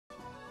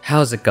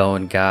How's it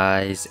going,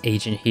 guys?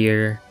 Agent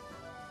here,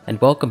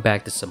 and welcome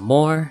back to some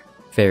more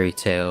Fairy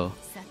Tail.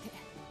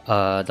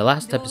 The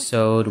last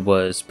episode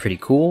was pretty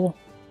cool.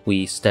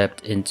 We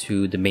stepped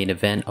into the main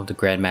event of the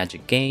Grand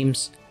Magic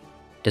Games,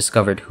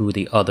 discovered who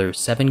the other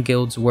 7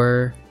 guilds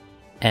were,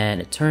 and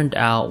it turned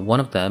out one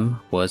of them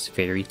was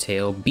Fairy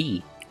Tail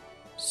B.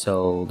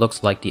 So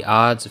looks like the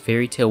odds of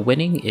Fairy Tail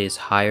winning is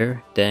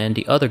higher than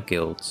the other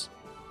guilds.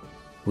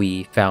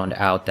 We found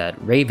out that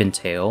Raven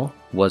Tail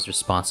was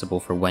responsible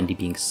for Wendy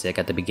being sick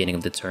at the beginning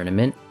of the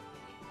tournament.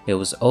 It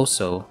was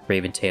also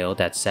Raven Tail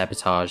that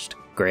sabotaged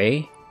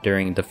Gray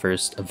during the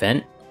first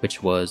event,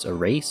 which was a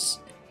race.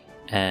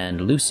 And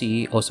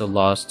Lucy also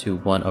lost to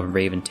one of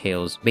Raven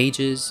Tail's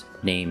mages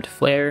named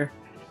Flare,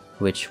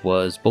 which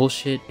was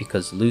bullshit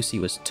because Lucy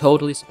was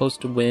totally supposed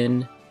to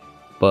win,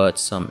 but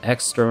some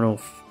external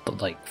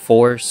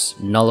force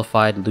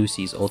nullified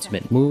Lucy's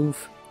ultimate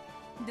move.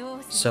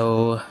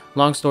 So,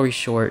 long story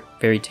short,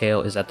 Fairy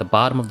Tail is at the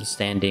bottom of the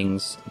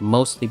standings,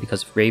 mostly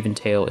because Raven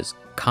Tail is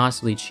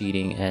constantly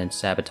cheating and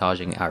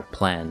sabotaging our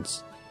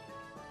plans.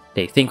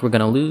 They think we're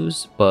gonna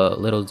lose, but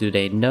little do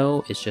they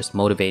know it's just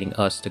motivating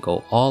us to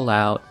go all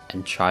out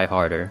and try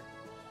harder.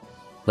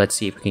 Let's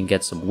see if we can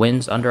get some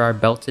wins under our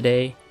belt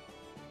today.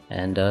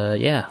 And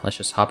yeah, let's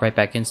just hop right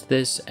back into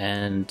this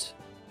and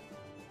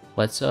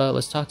let's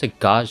talk to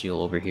Gajeel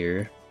over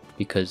here,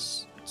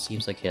 because it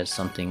seems like he has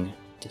something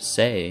to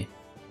say.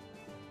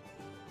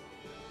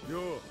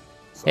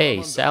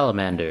 Hey,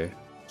 Salamander.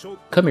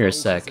 Come here a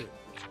sec.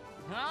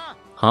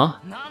 Huh?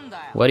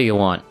 What do you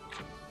want?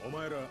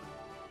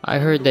 I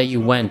heard that you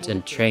went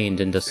and trained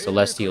in the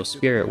Celestial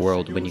Spirit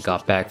World when you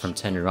got back from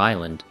Tenru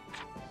Island.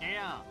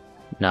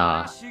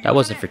 Nah, that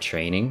wasn't for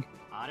training.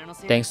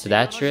 Thanks to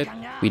that trip,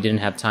 we didn't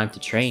have time to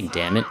train,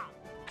 damn it.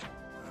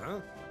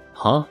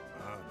 Huh?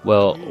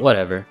 Well,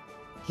 whatever.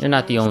 You're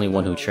not the only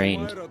one who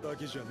trained.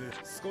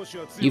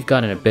 You've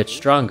gotten a bit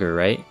stronger,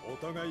 right?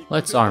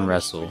 Let's arm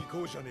wrestle.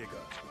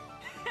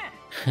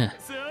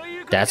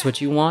 That's what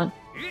you want?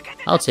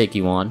 I'll take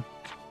you on.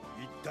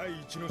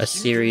 A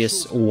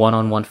serious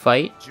one-on-one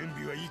fight?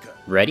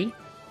 Ready?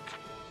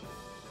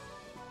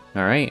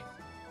 Alright.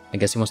 I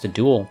guess he wants to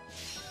duel.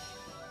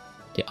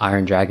 The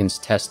Iron Dragon's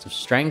test of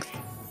strength?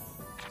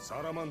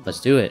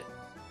 Let's do it.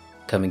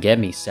 Come and get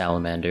me,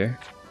 Salamander.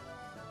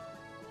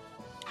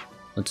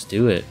 Let's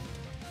do it.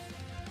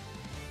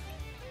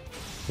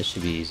 This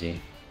should be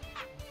easy.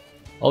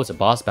 Oh, it's a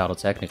boss battle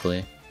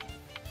technically.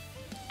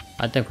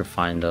 I think we're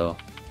fine though.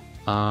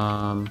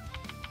 Yeah,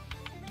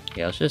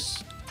 let's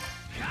just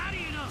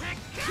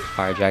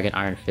Fire Dragon,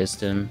 Iron Fist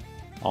him.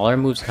 All our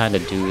moves kind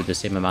of do the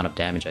same amount of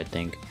damage, I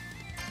think.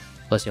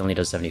 Plus he only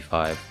does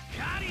 75.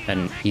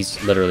 And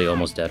he's literally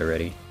almost dead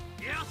already.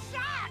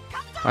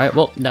 Alright,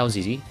 well, that was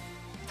easy.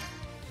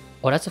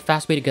 Oh, that's a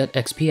fast way to get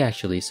XP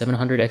actually.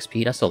 700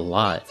 XP, that's a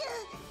lot.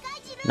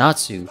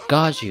 Natsu,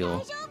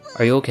 Gajeel,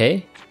 are you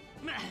okay?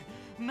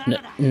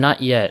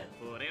 Not yet.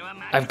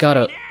 I've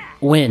gotta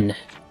win.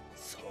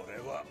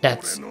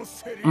 That's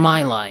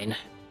my line.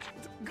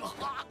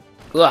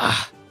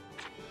 Ugh.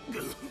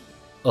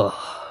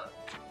 Ugh.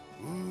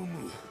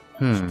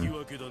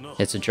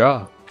 It's a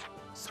draw.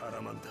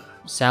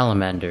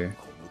 Salamander,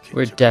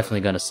 we're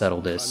definitely gonna settle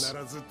this.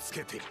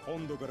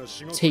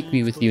 Take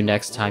me with you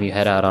next time you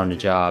head out on a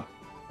job.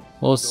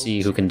 We'll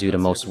see who can do the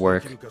most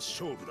work.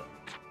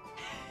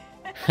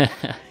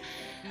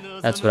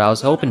 That's what I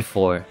was hoping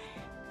for.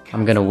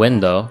 I'm gonna win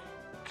though.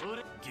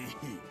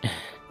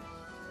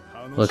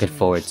 Looking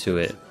forward to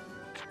it.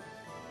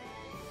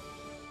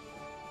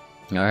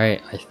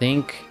 Alright, I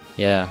think,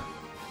 yeah,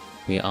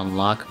 we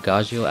unlock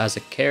Gajeel as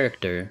a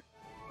character.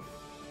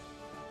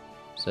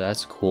 So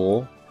that's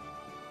cool.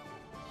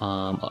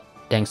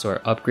 Thanks to our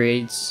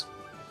upgrades,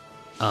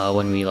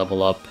 when we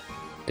level up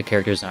the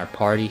characters in our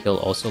party, he'll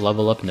also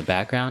level up in the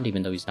background,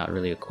 even though he's not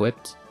really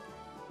equipped.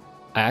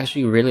 I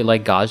actually really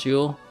like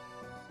Gajeel,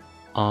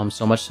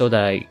 so much so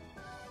that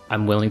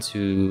I'm willing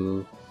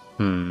to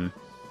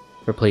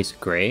replace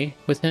Gray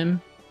with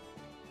him.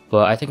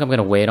 But I think I'm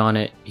gonna wait on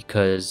it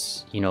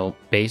because, you know,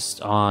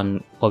 based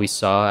on what we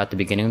saw at the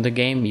beginning of the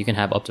game, you can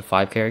have up to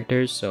 5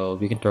 characters, so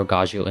we can throw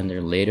Gajeel in there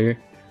later.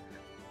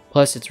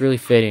 Plus, it's really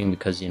fitting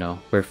because, you know,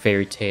 we're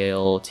Fairy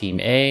Tail Team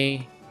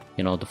A,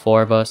 you know, the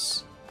 4 of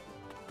us,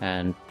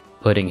 and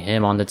putting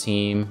him on the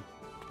team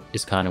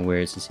is kind of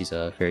weird since he's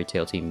a Fairy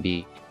Tail Team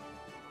B.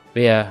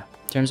 But yeah,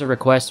 in terms of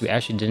requests, we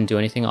actually didn't do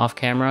anything off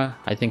camera.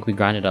 I think we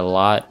grinded a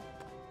lot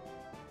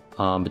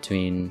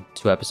between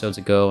 2 episodes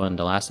ago and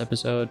the last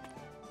episode.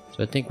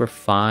 So I think we're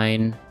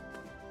fine.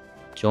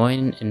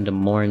 Join in the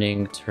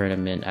morning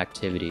tournament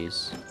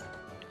activities.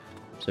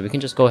 So we can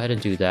just go ahead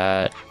and do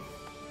that.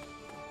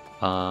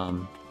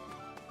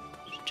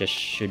 Just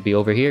should be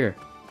over here.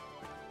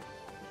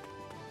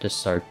 To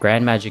start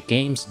Grand Magic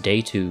Games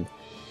Day 2.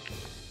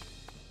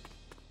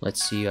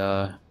 Let's see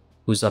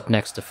who's up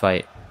next to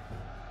fight.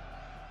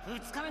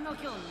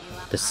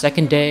 The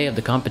second day of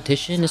the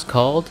competition is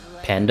called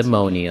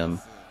Pandemonium.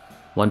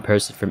 One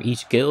person from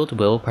each guild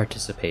will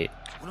participate.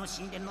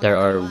 There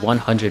are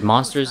 100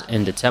 monsters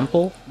in the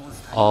temple,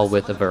 all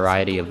with a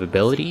variety of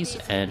abilities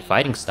and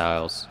fighting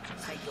styles.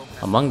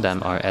 Among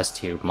them are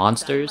S-tier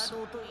monsters.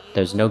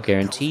 There's no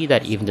guarantee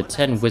that even the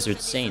 10 wizard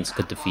saints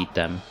could defeat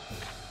them.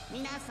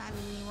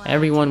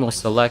 Everyone will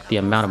select the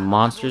amount of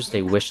monsters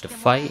they wish to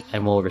fight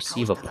and will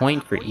receive a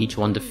point for each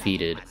one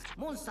defeated.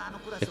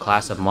 The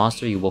class of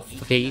monster you will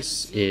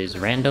face is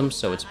random,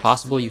 so it's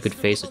possible you could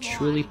face a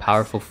truly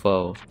powerful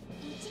foe.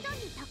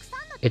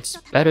 It's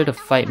better to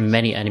fight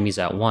many enemies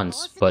at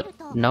once, but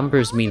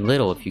numbers mean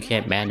little if you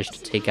can't manage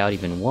to take out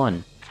even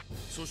one.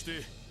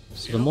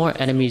 So the more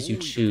enemies you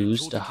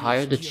choose, the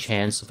higher the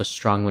chance of a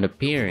strong one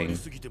appearing.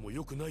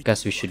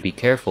 Guess we should be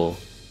careful.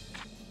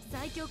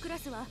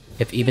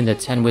 If even the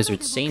 10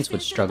 wizard saints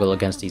would struggle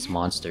against these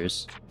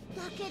monsters,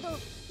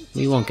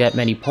 we won't get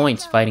many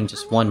points fighting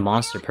just one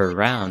monster per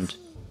round.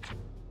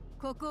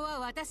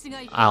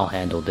 I'll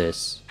handle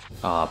this.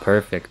 Aw,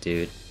 perfect,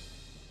 dude.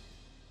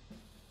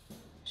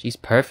 She's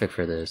perfect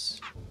for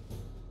this.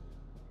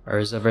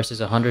 Erza versus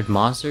 100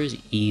 monsters?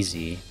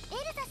 Easy.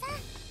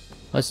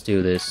 Let's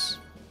do this.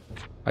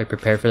 Are you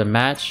prepared for the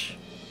match?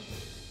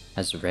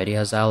 As ready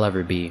as I'll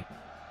ever be.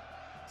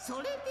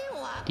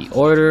 The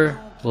order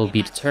will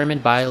be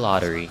determined by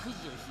lottery.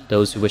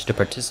 Those who wish to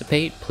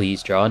participate,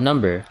 please draw a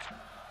number.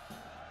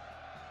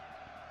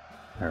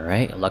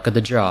 Alright, luck of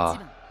the draw.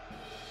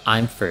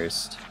 I'm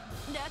first.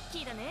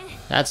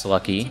 That's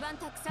lucky.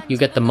 You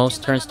get the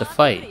most turns to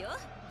fight.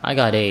 I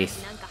got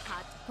 8th.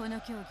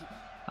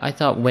 I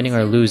thought winning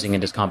or losing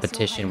in this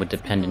competition would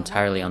depend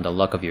entirely on the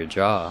luck of your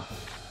draw.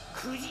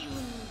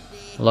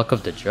 Luck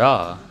of the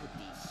draw?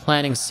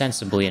 Planning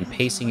sensibly and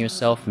pacing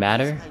yourself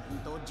matter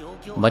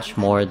much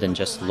more than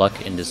just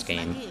luck in this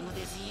game.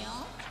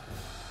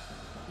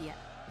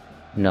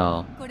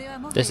 No,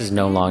 this is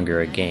no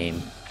longer a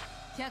game.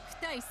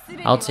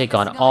 I'll take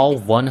on all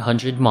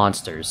 100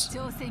 monsters.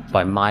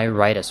 By my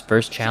right as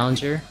first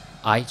challenger,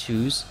 I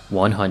choose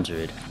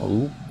 100.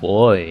 Oh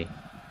boy.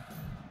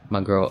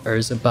 My girl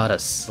Erza about to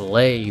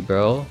slay,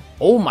 bro.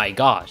 Oh my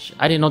gosh,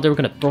 I didn't know they were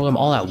gonna throw them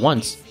all at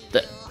once.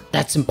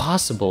 That's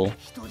impossible.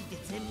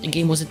 The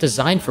game wasn't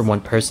designed for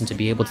one person to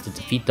be able to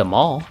defeat them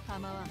all.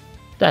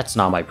 That's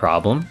not my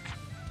problem.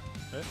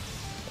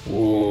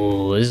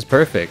 Ooh, this is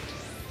perfect.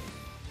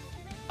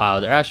 Wow,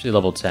 they're actually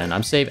level 10.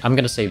 I'm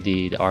gonna save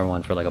the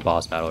R1 for like a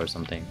boss battle or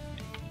something.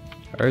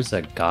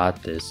 Erza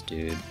got this,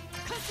 dude.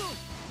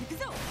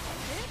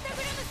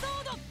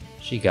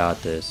 She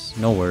got this.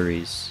 No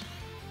worries.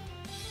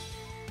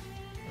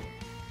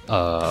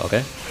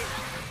 Okay.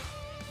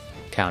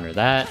 Counter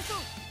that.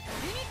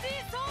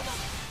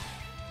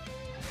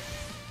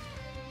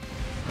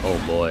 Oh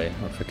boy,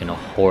 a freaking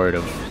horde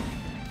of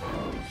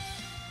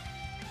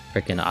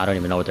freaking, I don't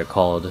even know what they're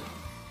called.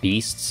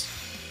 Beasts,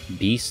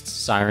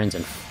 sirens,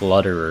 and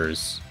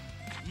flutterers.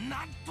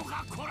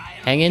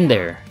 Hang in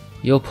there.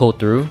 You'll pull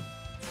through.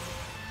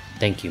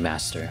 Thank you,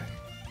 master.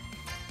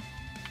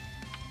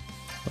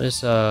 What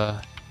is, wow,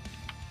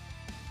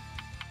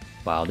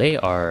 they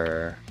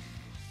are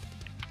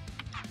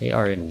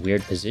in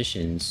weird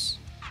positions.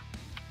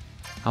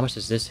 How much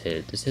does this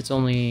hit? This hits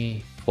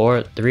only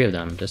 3 of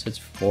them. This hits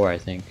 4, I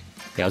think.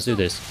 Yeah, let's do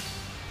this.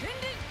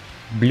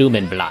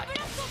 Blumenblatt.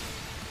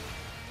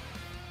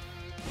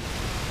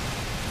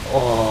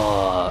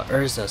 Oh,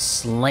 Erza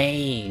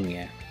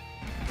slaying.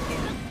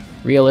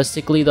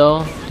 Realistically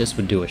though, this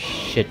would do a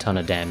shit ton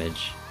of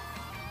damage.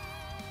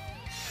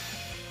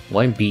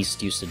 One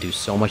beast used to do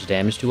so much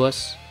damage to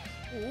us.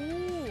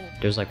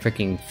 There's like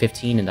freaking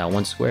 15 in that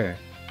one square.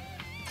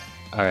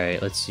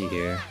 Alright, let's see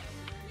here.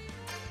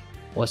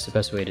 What's the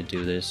best way to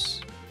do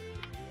this?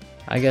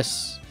 I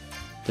guess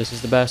this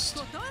is the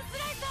best.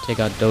 Take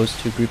out those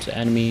 2 groups of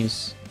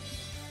enemies.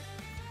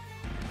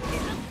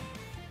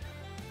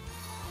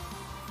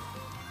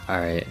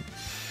 Alright.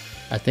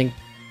 I think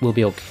we'll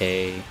be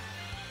okay.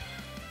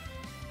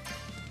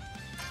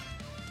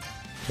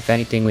 If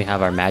anything, we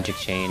have our magic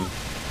chain.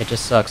 It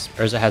just sucks.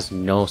 Erza has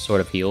no sort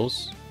of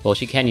heals. Well,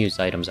 she can use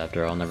items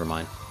after all, never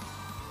mind.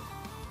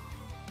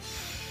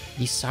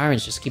 These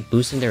sirens just keep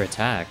boosting their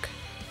attack.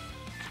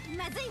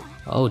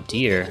 Oh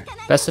dear.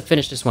 Best to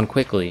finish this one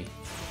quickly.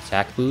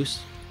 Attack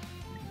boost?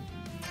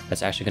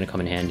 That's actually gonna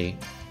come in handy.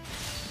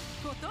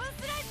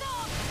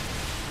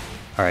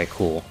 Alright,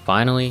 cool.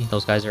 Finally,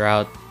 those guys are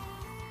out.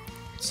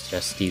 It's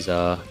just these,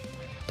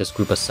 this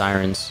group of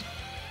sirens.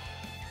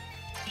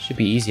 Should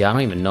be easy. I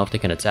don't even know if they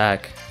can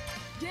attack.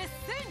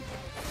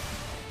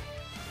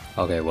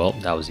 Okay, well,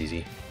 that was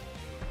easy.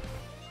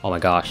 Oh my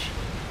gosh.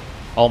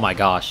 Oh my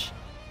gosh.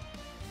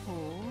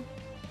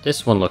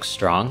 This one looks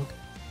strong.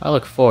 I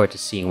look forward to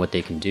seeing what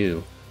they can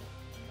do.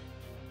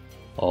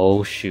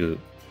 Oh shoot.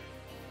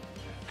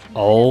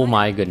 Oh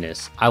my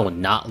goodness. I will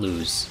not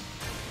lose.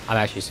 I'm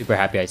actually super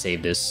happy I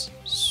saved this.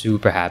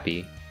 Super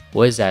happy.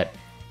 What is that?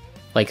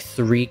 Like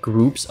 3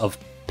 groups of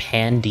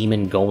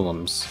pan-demon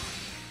golems.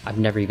 I've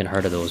never even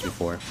heard of those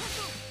before.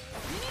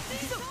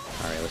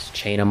 Alright, let's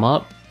chain them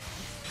up.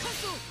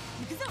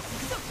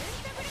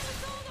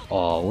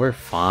 Oh, we're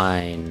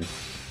fine.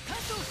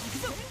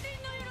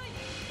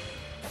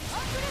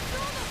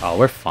 Oh,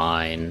 we're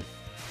fine.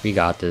 We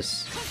got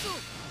this.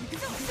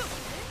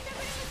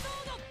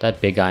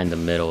 That big guy in the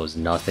middle is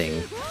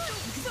nothing.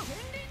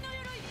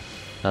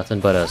 Nothing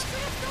but a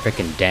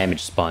freaking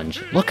damage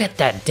sponge. Look at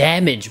that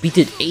damage! We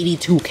did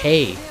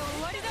 82k!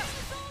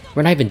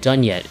 We're not even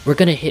done yet. We're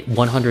gonna hit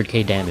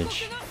 100k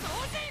damage.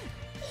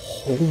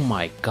 Oh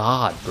my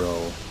god,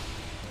 bro.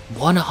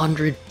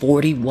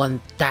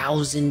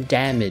 141,000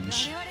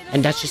 damage.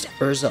 And that's just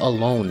Erza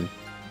alone.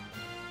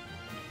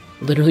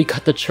 Literally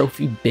got the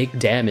trophy big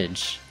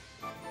damage.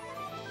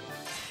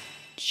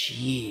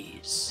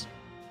 Jeez.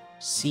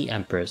 Sea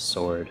Empress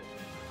sword.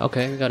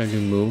 Okay, we got a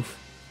new move.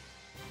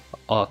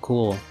 Oh,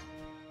 cool.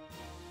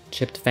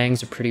 Chipped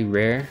fangs are pretty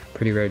rare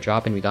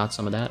drop, and we got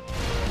some of that.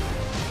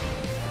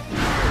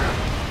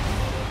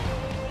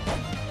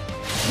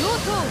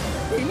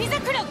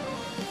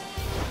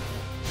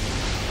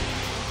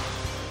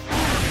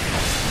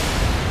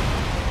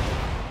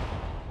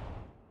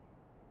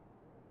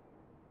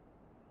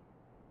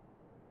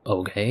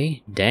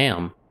 Okay,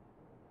 damn.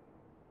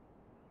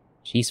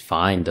 She's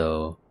fine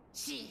though.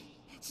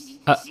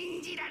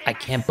 I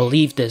can't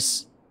believe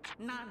this.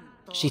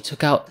 She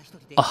took out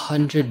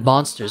 100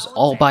 monsters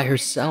all by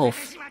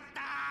herself.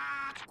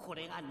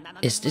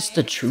 Is this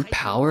the true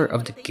power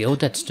of the guild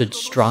that stood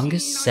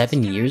strongest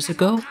 7 years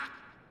ago?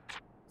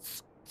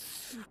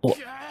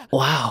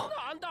 Wow,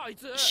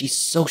 she's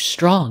so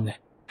strong.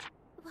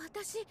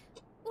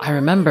 I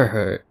remember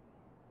her.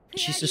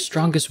 She's the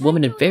strongest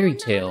woman in Fairy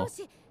Tail.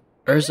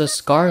 Erza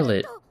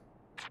Scarlet.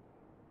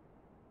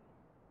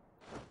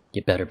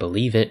 You better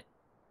believe it.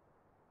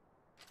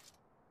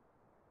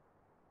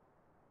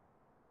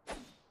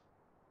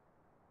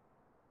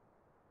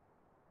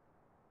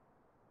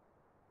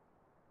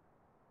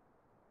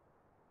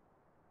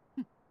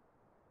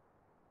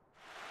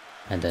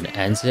 And then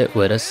ends it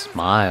with a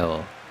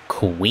smile.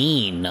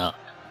 Queen!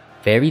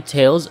 Fairy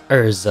Tail's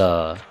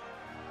Erza.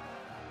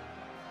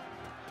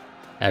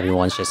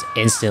 Everyone's just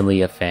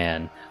instantly a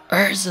fan.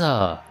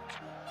 Erza!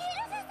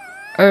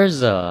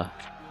 Erza!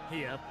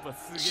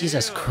 She's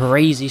as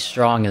crazy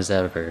strong as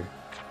ever.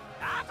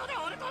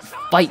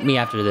 Fight me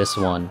after this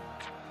one.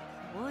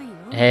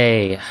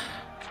 Hey.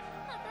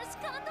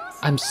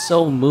 I'm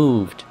so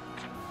moved.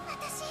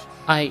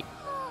 I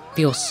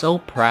feel so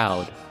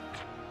proud.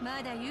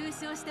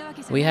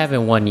 We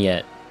haven't won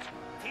yet.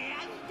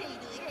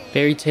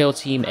 Fairy Tail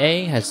Team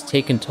A has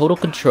taken total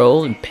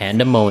control in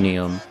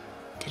Pandemonium.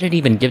 Didn't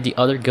even give the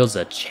other guilds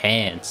a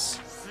chance.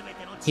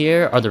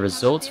 Here are the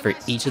results for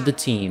each of the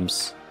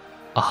teams.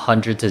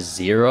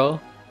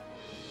 100-0?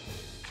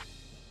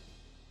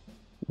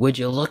 Would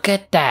you look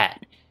at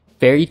that?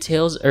 Fairy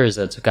Tail's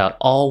Erza took out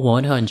all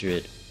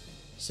 100.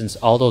 Since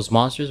all those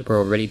monsters were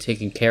already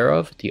taken care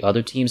of, the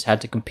other teams had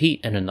to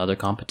compete in another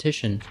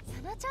competition.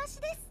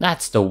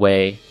 That's the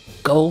way.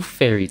 Go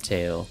Fairy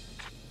Tail.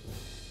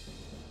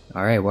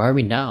 Alright, where are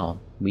we now?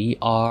 We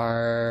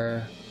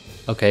are...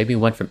 Okay, we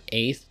went from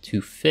 8th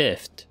to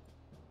 5th.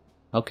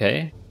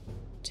 Okay.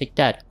 Take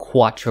that,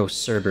 Quattro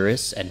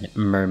Cerberus and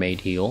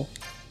Mermaid Heel.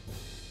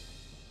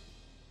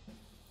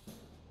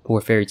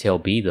 Poor Fairy Tail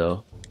B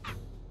though.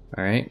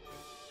 Alright.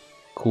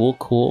 Cool,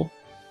 cool.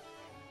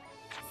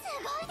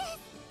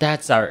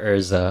 That's our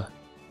Erza.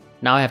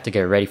 Now I have to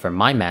get ready for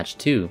my match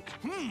too.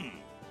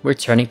 We're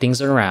turning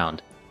things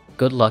around.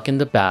 Good luck in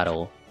the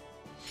battle.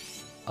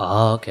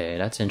 Oh, okay,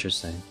 that's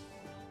interesting.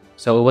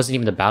 So it wasn't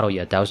even the battle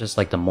yet, that was just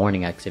like the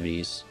morning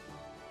activities.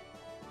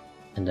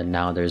 And then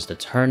now there's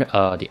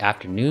the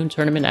afternoon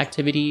tournament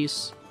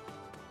activities.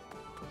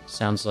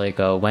 Sounds like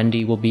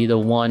Wendy will be the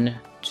one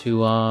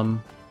to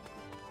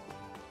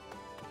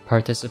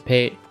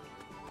participate.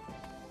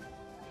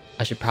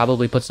 I should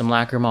probably put some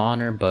Lacrima on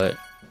her, but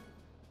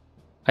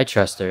I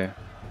trust her.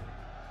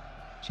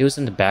 She was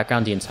in the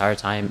background the entire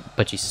time,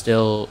 but she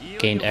still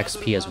gained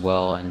XP as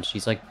well, and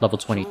she's like level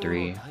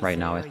 23 right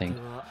now, I think.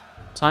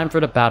 Time for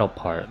the battle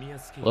part.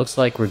 Looks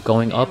like we're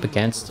going up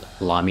against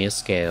Lamia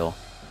Scale.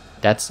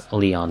 That's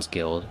Leon's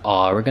guild.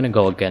 Oh, we're gonna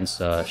go against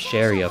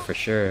Sherria for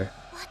sure.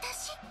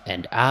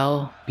 And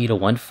I'll be the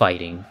one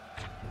fighting.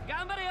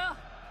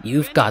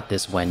 You've got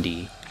this,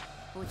 Wendy.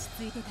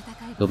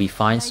 You'll be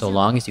fine so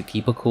long as you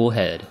keep a cool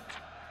head.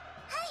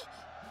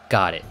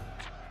 Got it.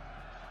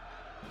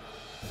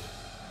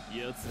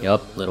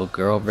 Yup, little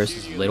girl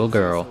versus little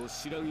girl.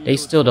 They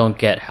still don't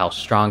get how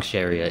strong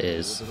Sherria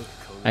is.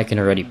 I can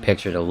already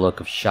picture the look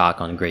of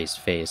shock on Gray's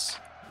face.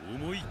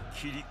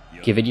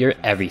 Give it your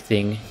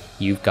everything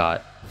you've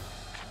got.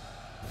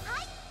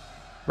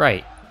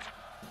 Right.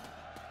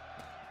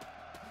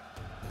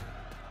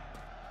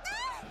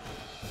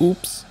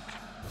 Oops.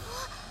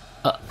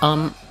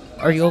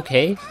 Are you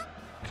okay?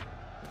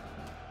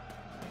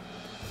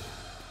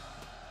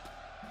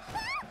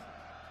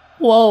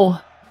 Whoa!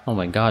 Oh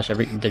my gosh,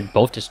 they're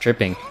both just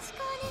tripping.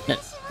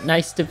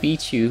 Nice to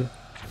meet you.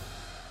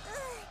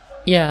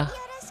 Yeah,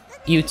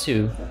 you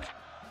too.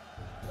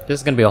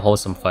 This is gonna be a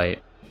wholesome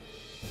fight.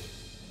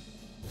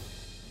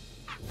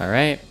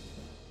 Alright.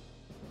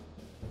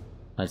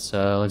 Let's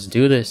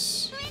do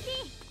this.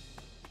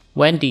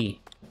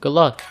 Wendy, good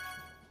luck.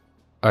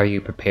 Are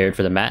you prepared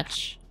for the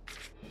match?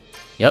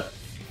 Yep.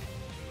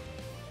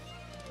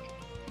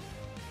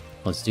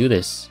 Let's do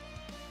this.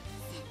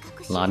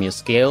 Lamia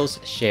scales,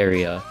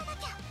 Sherria.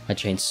 I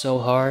trained so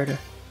hard,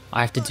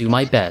 I have to do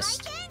my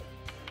best.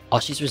 Oh,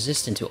 she's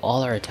resistant to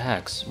all our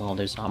attacks. Well,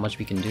 there's not much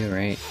we can do,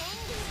 right?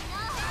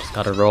 Just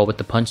gotta roll with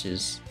the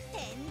punches.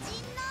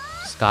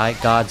 Sky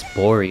God's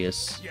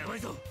Boreas.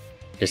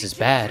 This is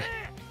bad.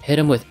 Hit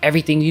him with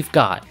everything you've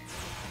got.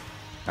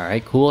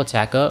 Alright, cool.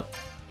 Attack up.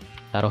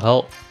 That'll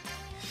help.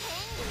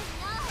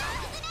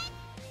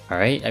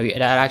 Alright, I mean,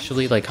 that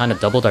actually like kind of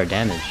doubled our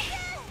damage.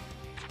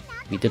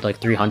 We did like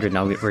 300,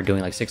 now we're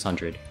doing like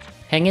 600.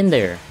 Hang in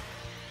there.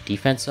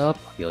 Defense up.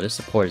 Yo, this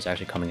support is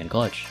actually coming in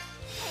clutch.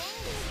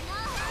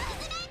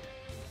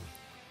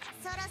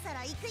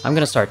 I'm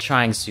gonna start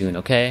trying soon,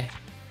 okay?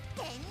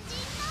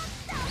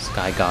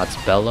 Sky God's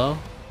Bellow.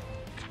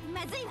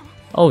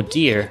 Oh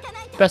dear.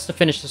 Best to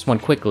finish this one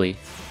quickly.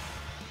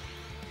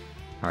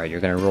 Alright,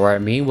 you're gonna roar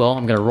at me? Well,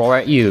 I'm gonna roar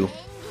at you.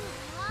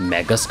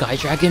 Mega Sky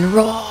Dragon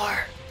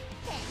Roar!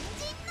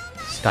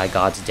 Sky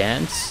God's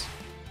Dance.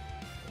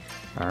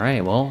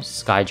 Alright, well,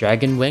 Sky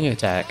Dragon Wing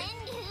Attack.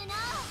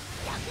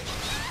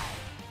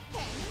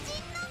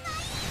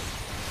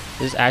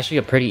 This is actually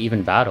a pretty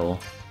even battle.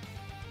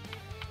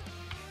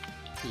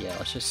 Yeah,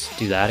 let's just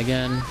do that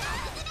again.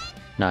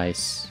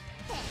 Nice.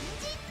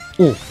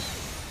 Ooh.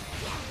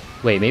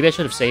 Wait, maybe I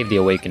should have saved the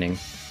Awakening.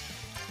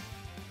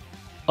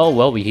 Oh,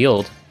 well, we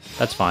healed.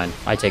 That's fine.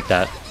 I take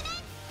that.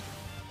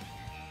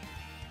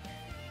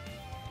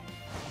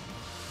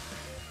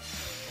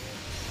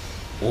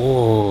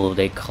 Ooh,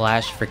 they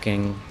clash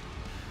freaking...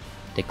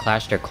 They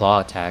clash their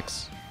claw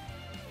attacks.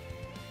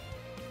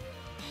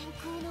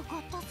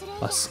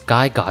 A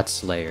Sky God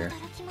Slayer.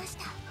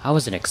 I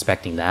wasn't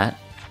expecting that.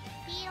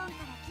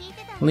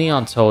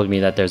 Leon told me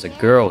that there's a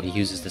girl who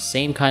uses the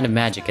same kind of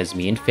magic as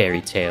me in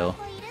Fairy Tail.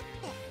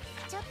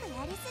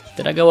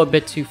 Did I go a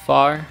bit too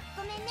far?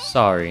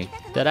 Sorry.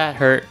 Did that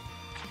hurt?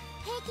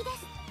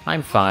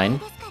 I'm fine.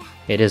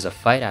 It is a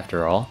fight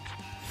after all.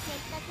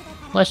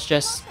 Let's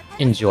just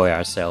enjoy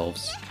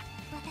ourselves.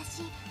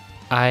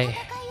 I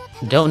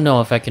don't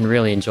know if I can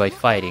really enjoy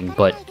fighting,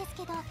 but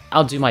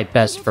I'll do my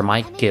best for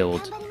my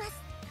guild.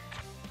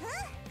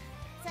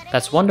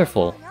 That's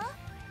wonderful.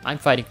 I'm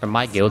fighting for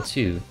my guild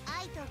too.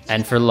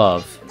 And for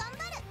love.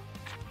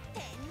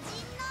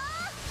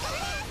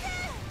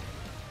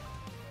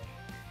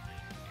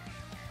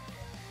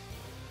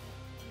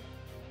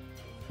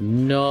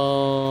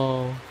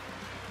 No.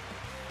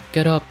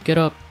 Get up, get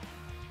up.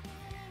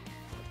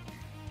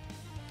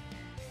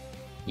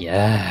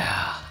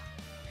 Yeah.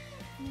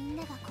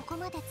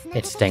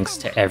 It's thanks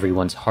to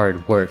everyone's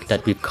hard work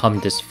that we've come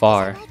this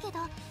far.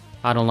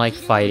 I don't like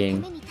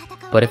fighting,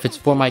 but if it's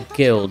for my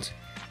guild...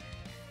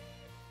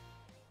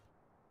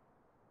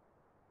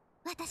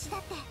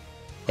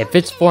 If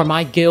it's for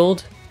my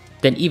guild,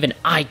 then even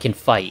I can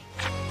fight.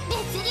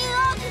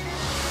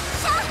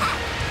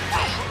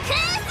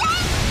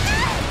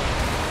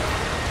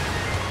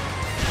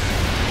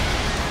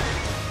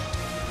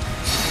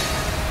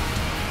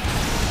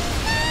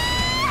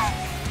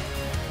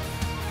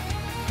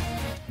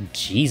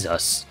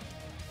 Jesus.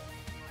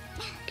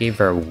 Gave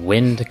her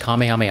wind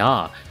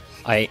Kamehameha.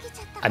 I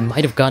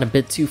might have gone a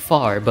bit too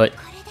far, but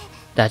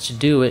that should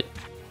do it.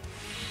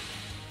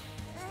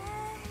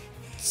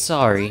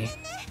 Sorry.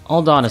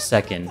 Hold on a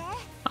second.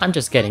 I'm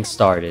just getting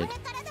started.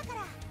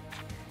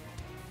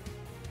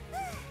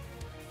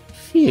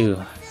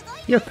 Phew.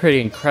 You're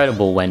pretty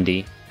incredible,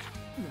 Wendy.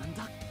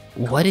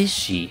 What is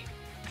she?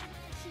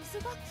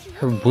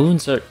 Her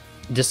wounds are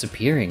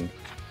disappearing.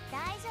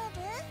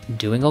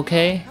 Doing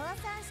okay?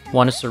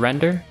 Want to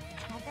surrender?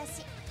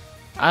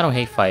 I don't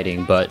hate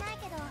fighting, but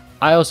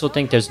I also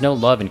think there's no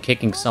love in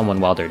kicking someone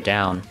while they're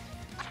down.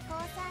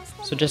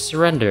 So just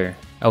surrender,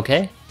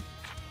 okay?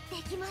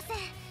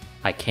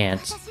 I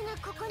can't.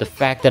 The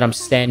fact that I'm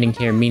standing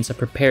here means I'm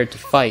prepared to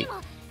fight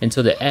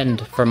until the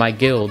end for my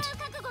guild.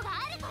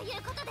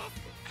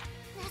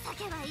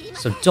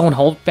 So don't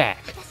hold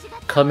back.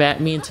 Come at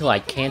me until I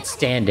can't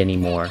stand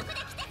anymore.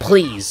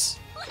 Please!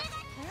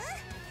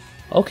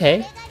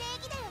 Okay.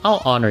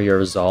 I'll honor your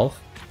resolve.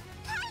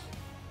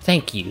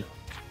 Thank you.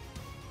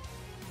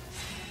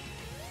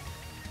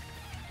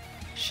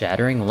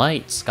 Shattering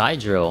Light, Sky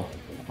Drill.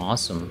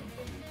 Awesome.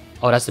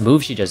 Oh, that's the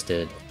move she just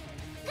did.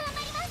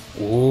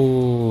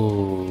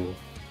 Ooh.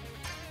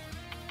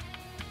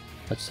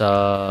 Let's,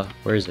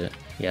 where is it?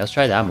 Yeah, let's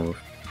try that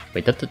move.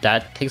 Wait,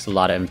 that takes a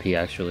lot of MP,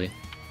 actually.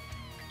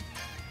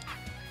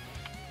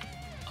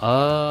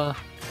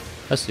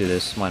 Let's do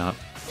this. Why not?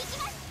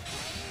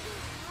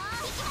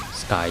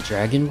 Sky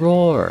Dragon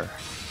Roar.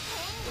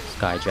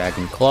 Sky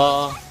Dragon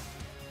Claw.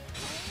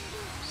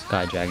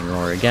 Sky Dragon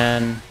Roar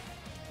again.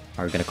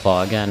 Are we gonna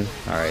claw again?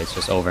 Alright, it's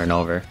just over and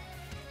over.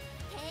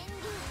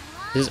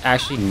 This is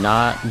actually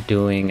not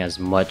doing as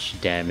much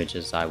damage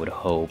as I would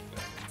hope.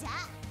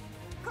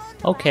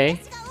 Okay,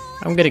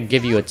 I'm gonna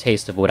give you a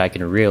taste of what I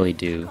can really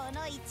do.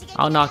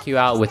 I'll knock you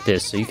out with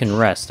this so you can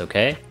rest,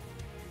 okay?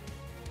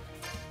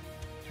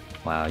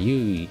 Wow,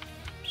 you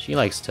She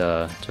likes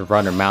to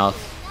run her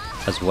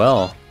mouth as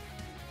well.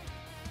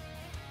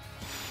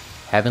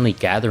 Heavenly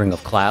Gathering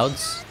of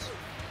Clouds.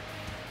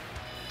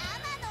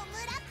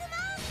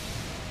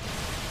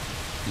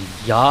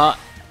 Yeah.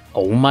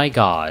 Oh my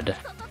god.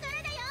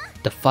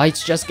 The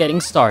fight's just getting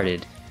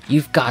started.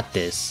 You've got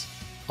this.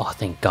 Oh,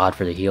 thank god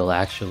for the heal,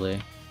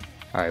 actually.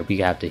 Alright, we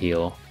have to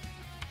heal.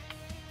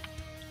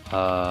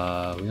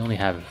 We only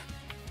have...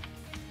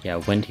 Yeah,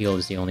 wind heal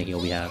is the only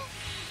heal we have.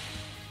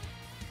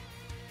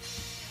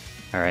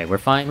 Alright, we're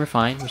fine, we're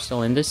fine. We're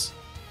still in this.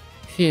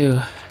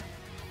 Phew.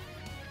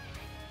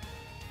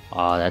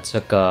 Oh, that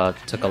took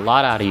a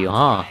lot out of you,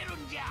 huh?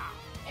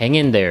 Hang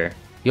in there.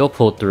 You'll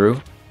pull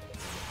through.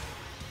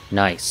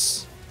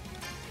 Nice.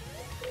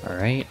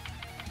 Alright.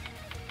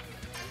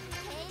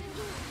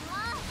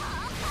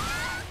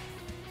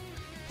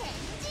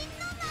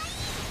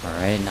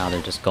 Alright, now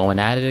they're just going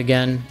at it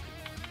again.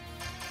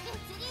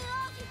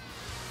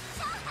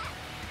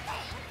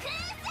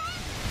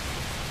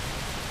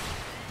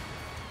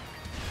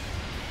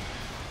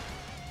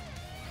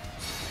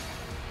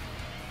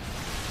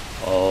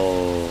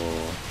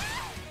 Oh.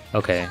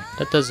 Okay,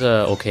 that does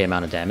a okay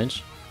amount of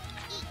damage.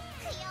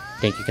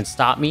 Think you can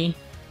stop me?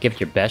 Give it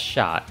your best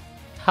shot.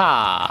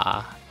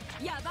 Ha!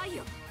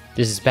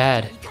 This is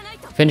bad.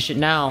 Finish it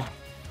now.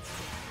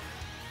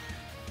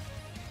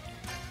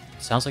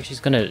 Sounds like she's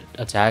gonna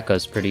attack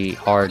us pretty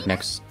hard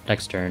next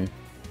turn.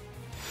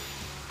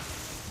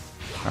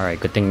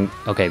 Alright, good thing.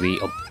 Okay,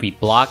 we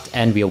blocked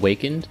and we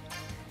awakened.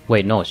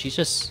 Wait, no, she's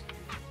just...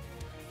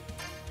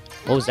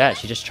 What was that?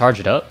 She just charged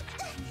it up?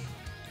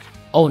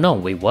 Oh no,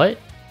 wait, what?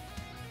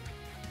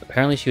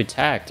 Apparently she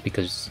attacked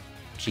because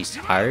she's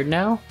tired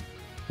now?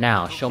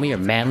 Now, show me your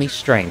manly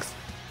strength.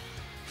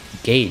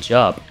 Gauge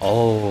up.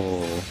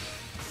 Oh.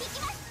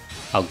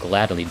 I'll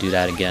gladly do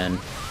that again.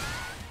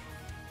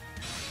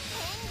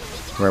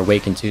 We're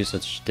awakened too, so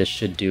this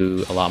should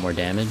do a lot more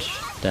damage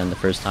than the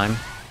first time.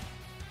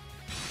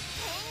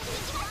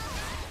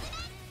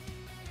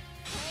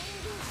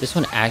 This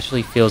one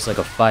actually feels like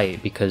a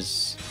fight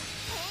because,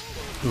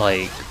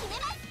 like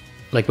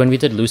when we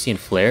did Lucy and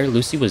Flare,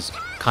 Lucy was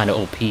kind of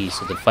OP,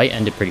 so the fight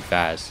ended pretty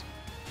fast.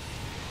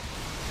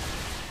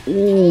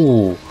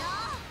 Ooh.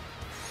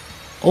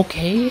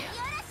 Okay.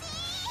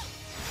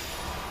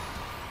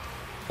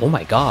 Oh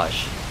my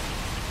gosh.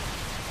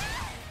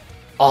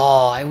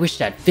 Oh, I wish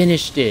that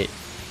finished it.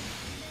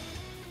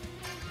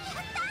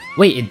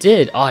 Wait, it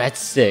did. Oh, that's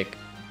sick.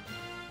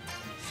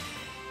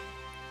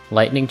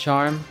 Lightning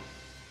Charm.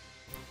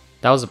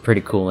 That was a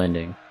pretty cool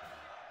ending.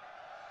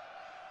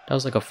 That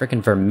was like a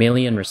freaking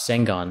Vermilion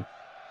Rasengan.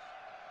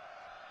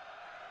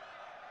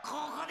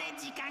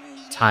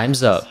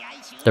 Time's up.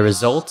 The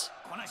result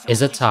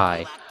is a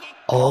tie.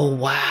 Oh,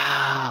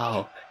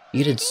 wow.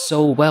 You did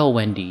so well,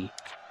 Wendy.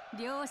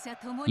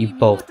 You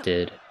both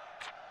did.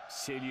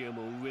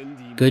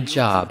 Good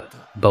job,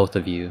 both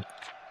of you.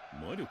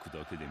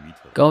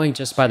 Going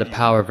just by the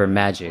power of her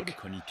magic,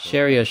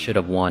 Sherria should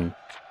have won.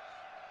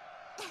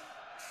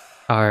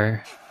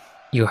 Are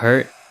you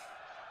hurt?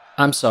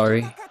 I'm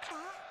sorry.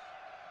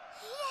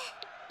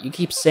 You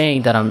keep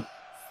saying that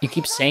You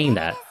keep saying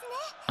that.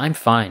 I'm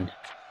fine.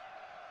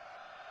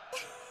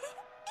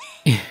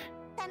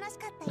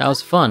 That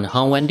was fun,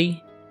 huh,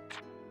 Wendy?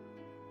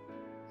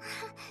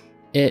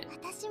 It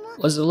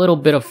was a little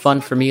bit of fun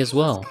for me as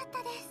well.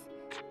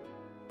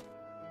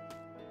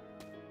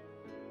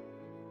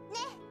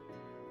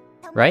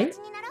 Right?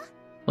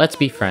 Let's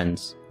be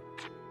friends.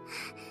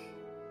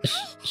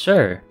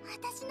 Sure.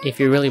 If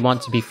you really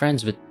want to be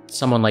friends with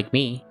someone like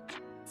me.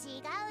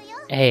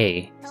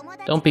 Hey,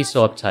 don't be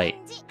so uptight.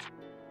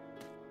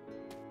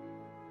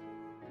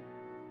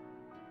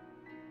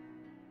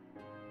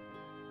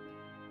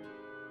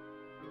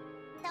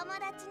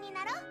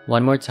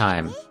 One more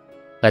time.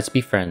 Let's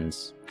be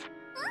friends.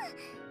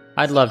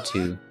 I'd love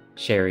to,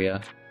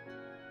 Sherria.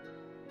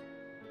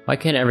 Why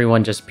can't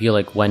everyone just be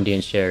like Wendy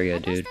and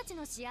Sherria, dude?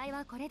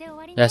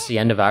 That's the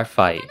end of our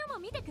fight.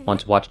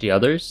 Want to watch the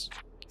others?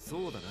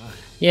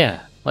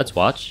 Yeah, let's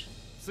watch.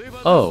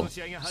 Oh,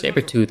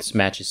 Sabretooth's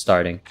match is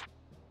starting.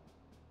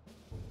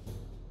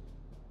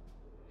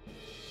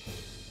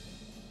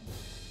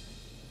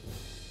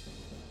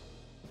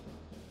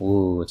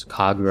 Ooh, it's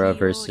Kagura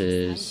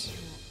versus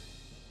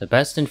the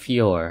best in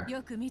Fior.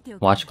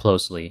 Watch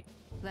closely.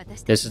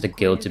 This is the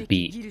guild to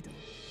beat.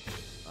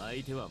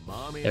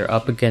 They're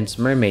up against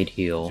Mermaid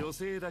Heel,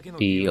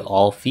 the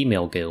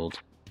all-female guild.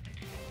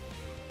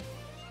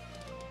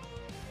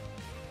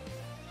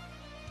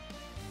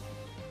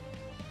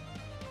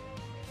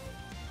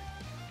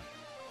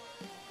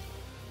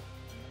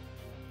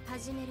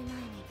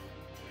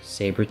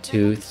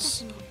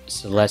 Sabretooth's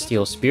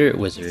Celestial Spirit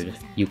Wizard,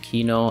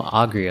 Yukino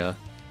Agria.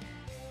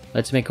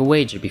 Let's make a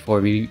wager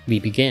before we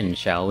begin,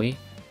 shall we?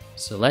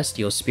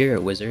 Celestial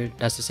Spirit Wizard,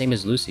 that's the same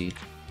as Lucy.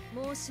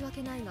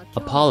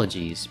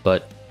 Apologies,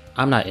 but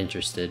I'm not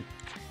interested.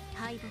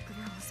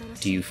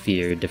 Do you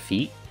fear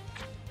defeat?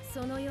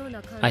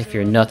 I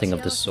fear nothing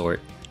of the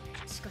sort.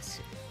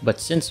 But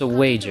since a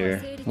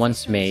wager,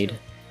 once made,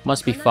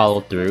 must be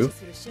followed through.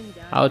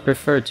 I would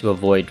prefer to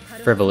avoid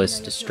frivolous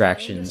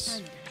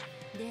distractions.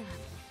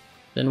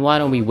 Then why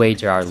don't we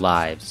wager our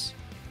lives?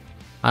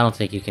 I don't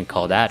think you can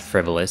call that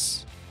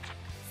frivolous.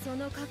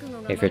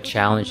 If your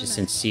challenge is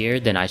sincere,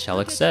 then I shall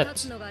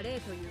accept.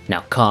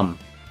 Now come.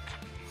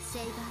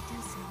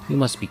 You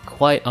must be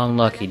quite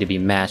unlucky to be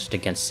matched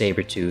against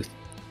Sabretooth.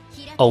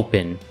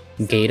 Open.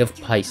 Gate of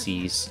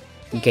Pisces.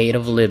 Gate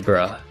of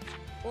Libra.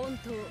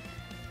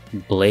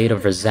 Blade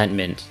of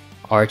Resentment.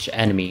 Arch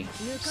enemy.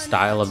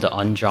 Style of the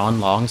undrawn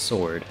long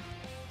sword.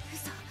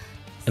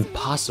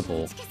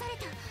 Impossible.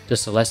 The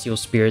celestial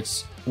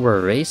spirits were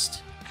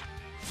erased?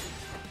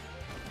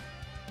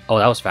 Oh,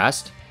 that was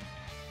fast.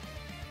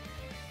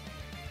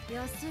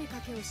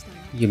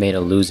 You made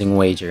a losing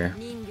wager.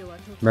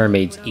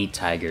 Mermaids eat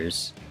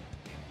tigers.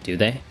 Do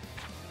they?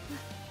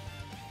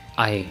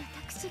 I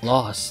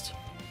lost.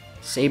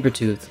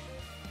 Sabretooth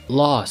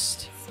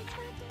lost.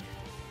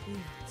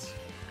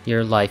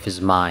 Your life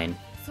is mine.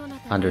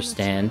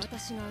 Understand?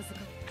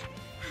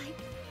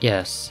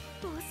 Yes,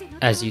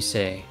 as you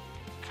say.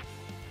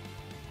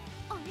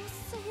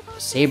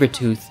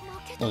 Sabretooth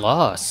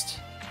lost.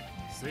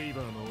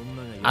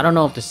 I don't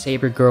know if the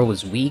Saber girl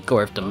was weak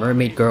or if the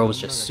mermaid girl was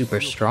just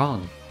super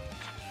strong.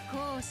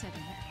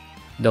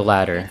 The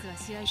latter.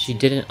 She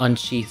didn't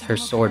unsheath her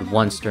sword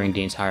once during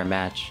the entire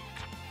match.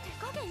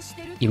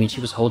 You mean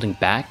she was holding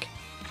back?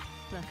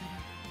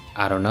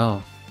 I don't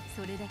know.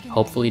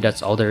 Hopefully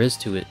that's all there is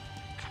to it.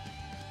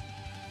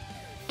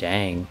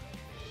 Dang.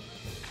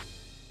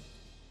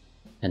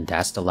 And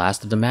that's the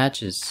last of the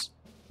matches.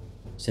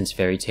 Since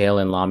Fairy Tail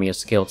and Lamia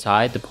skill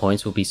tied, the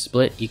points will be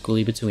split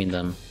equally between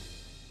them.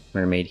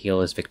 Mermaid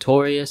Heel is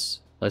victorious.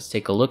 Let's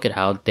take a look at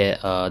how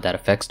that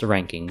affects the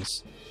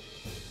rankings.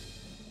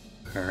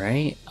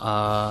 Alright,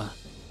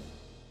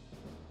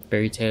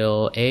 Fairy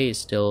Tail A is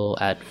still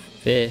at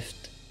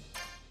 5th.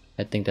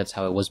 I think that's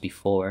how it was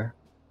before.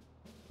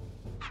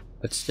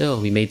 But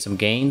still, we made some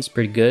gains,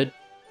 pretty good.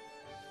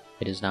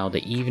 It is now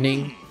the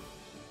evening.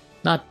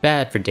 Not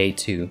bad for day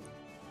 2.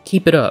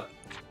 Keep it up.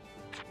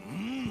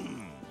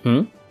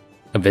 Hmm?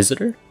 A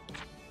visitor?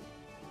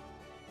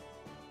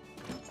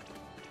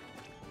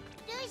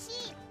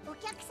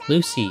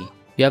 Lucy,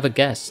 you have a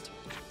guest.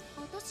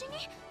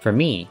 For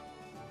me?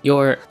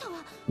 You're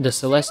the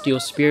celestial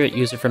spirit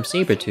user from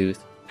Sabretooth.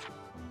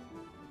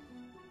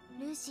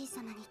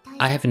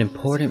 I have an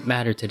important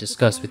matter to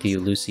discuss with you,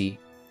 Lucy.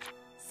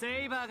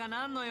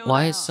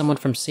 Why is someone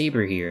from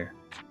Saber here?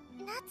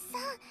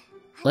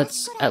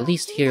 Let's at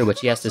least hear what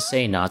she has to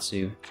say,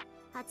 Natsu.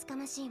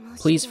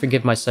 Please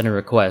forgive my sudden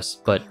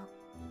request, but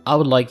I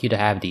would like you to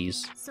have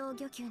these.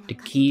 The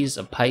keys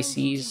of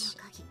Pisces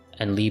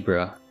and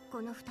Libra.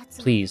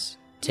 Please,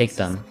 take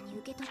them.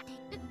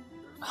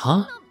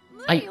 Huh?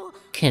 I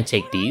can't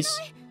take these.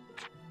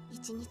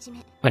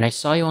 When I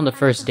saw you on the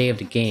first day of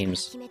the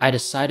games, I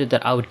decided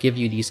that I would give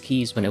you these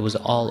keys when it was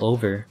all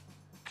over.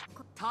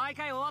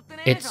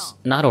 It's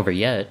not over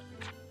yet.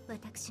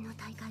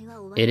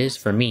 It is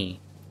for me.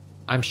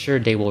 I'm sure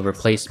they will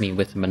replace me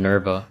with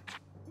Minerva.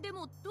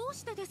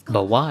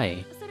 But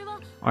why?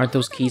 Aren't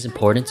those keys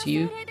important to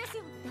you?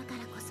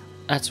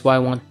 That's why I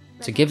want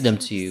to give them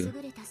to you.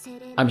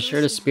 I'm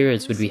sure the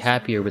spirits would be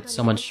happier with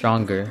someone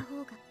stronger.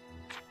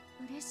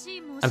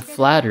 I'm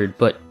flattered,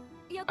 but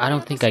I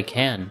don't think I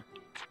can.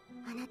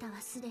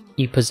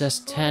 You possess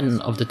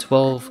 10 of the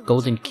 12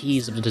 golden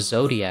keys of the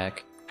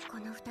Zodiac.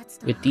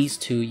 With these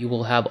two, you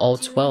will have all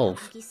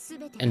 12,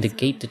 and the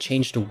gate to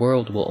change the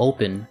world will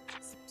open.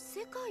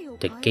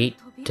 The gate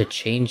to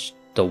change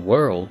the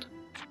world?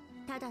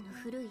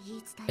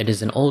 It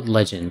is an old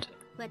legend.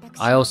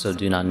 I also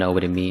do not know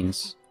what it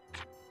means.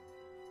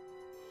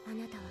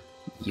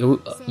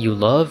 You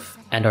love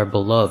and are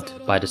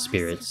beloved by the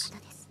spirits.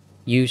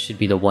 You should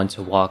be the one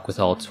to walk with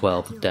all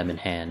 12 of them in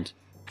hand.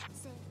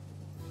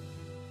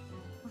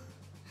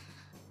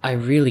 I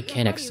really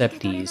can't accept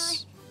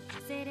these.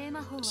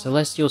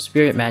 Celestial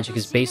spirit magic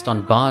is based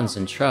on bonds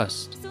and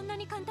trust.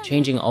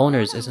 Changing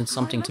owners isn't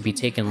something to be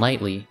taken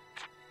lightly.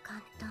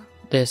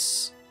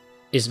 This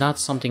is not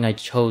something I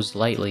chose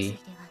lightly.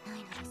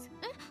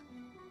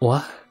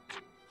 What?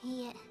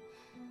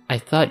 I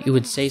thought you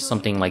would say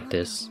something like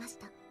this.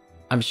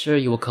 I'm sure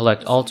you will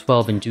collect all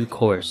 12 in due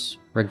course,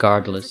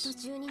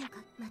 regardless.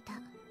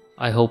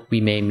 I hope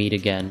we may meet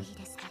again.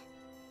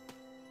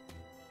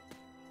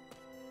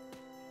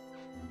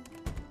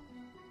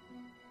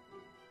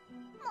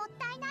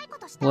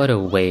 What a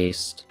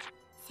waste.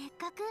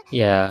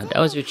 Yeah, that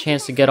was your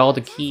chance to get all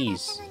the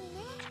keys.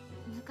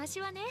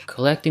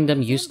 Collecting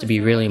them used to be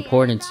really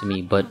important to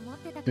me, but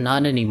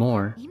not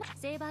anymore.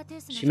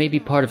 She may be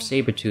part of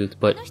Sabretooth,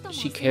 but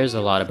she cares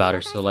a lot about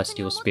her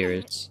celestial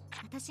spirits.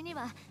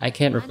 I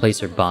can't replace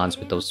her bonds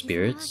with those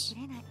spirits.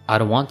 I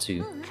don't want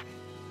to.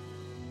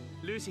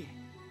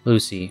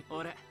 Lucy,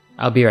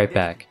 I'll be right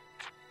back.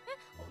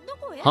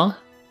 Huh?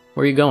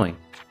 Where are you going?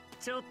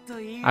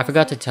 I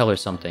forgot to tell her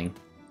something.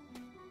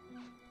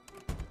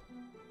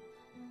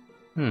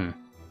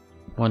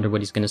 Wonder what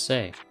he's gonna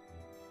say.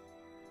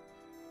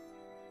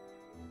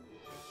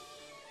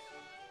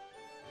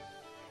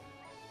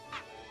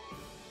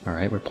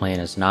 Alright, we're playing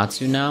as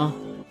Natsu now.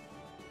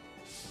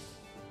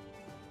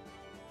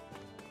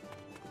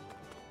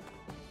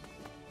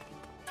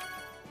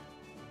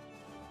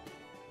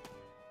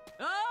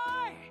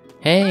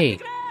 Hey!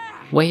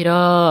 Wait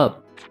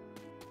up!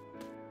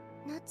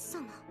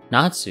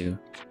 Natsu?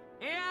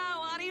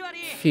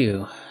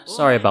 Phew,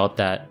 sorry about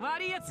that.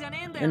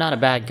 You're not a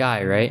bad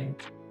guy, right?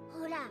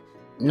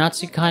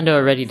 Natsu kinda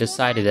already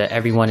decided that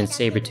everyone in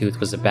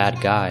Sabretooth was a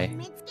bad guy.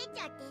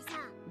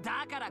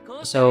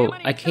 So,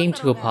 I came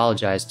to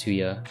apologize to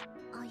you.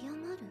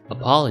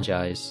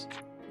 Apologize?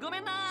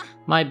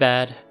 My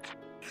bad.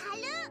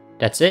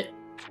 That's it?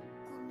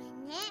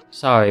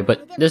 Sorry,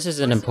 but this is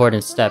an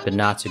important step in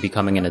Natsu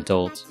becoming an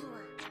adult.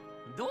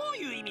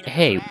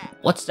 Hey,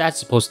 what's that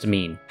supposed to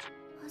mean?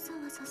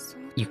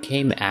 You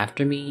came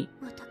after me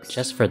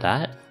just for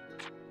that?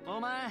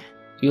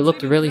 You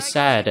looked really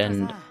sad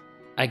and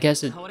I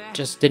guess it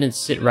just didn't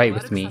sit right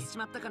with me.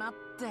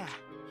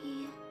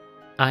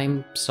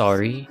 I'm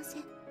sorry.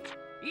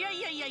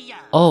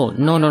 Oh,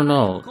 no.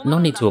 No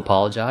need to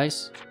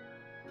apologize.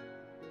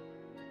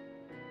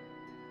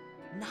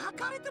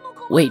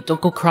 Wait, don't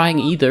go crying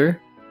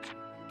either.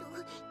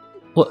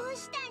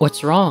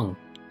 What's wrong?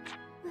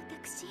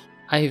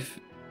 I've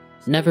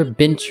never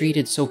been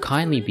treated so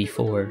kindly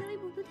before.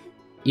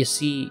 You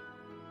see,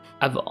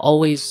 I've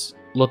always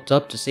looked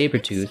up to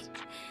Sabretooth.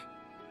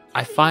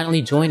 I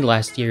finally joined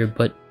last year,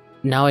 but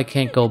now I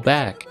can't go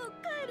back.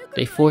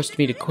 They forced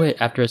me to quit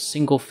after a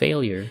single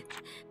failure.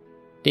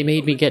 They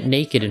made me get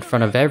naked in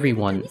front of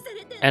everyone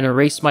and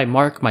erase my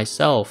mark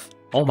myself.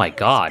 Oh my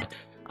god,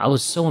 I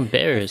was so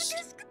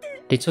embarrassed.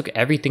 They took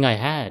everything I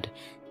had,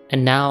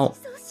 and now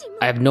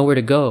I have nowhere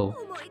to go.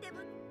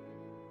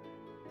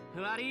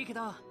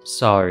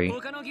 Sorry,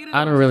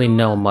 I don't really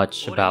know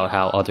much about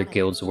how other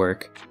guilds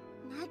work.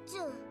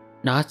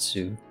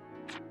 Natsu?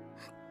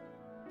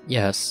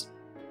 Yes,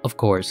 of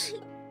course.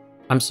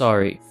 I'm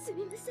sorry,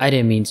 I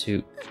didn't mean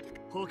to.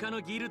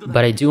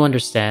 But I do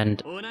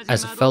understand,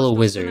 as a fellow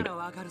wizard,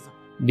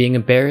 being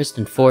embarrassed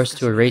and forced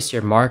to erase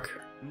your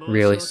mark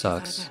really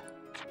sucks.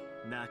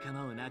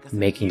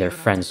 Making their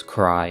friends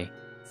cry.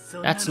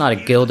 That's not a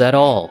guild at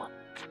all.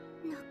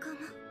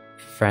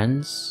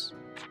 Friends?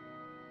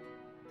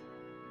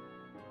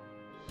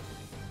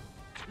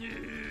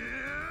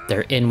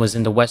 Their inn was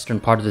in the western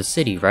part of the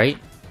city, right?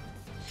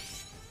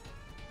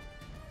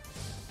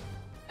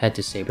 Head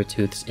to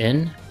Sabretooth's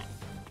inn?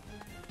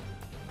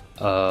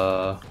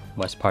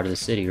 West part of the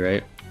city,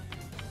 right?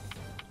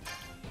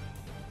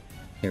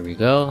 Here we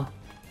go.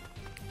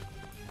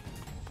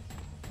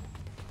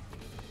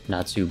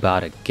 Natsu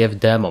about to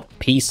give them a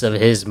piece of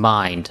his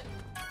mind.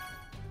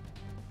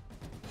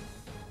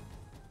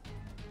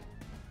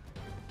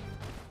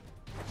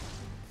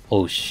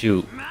 Oh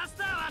shoot.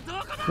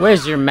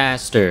 Where's your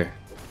master?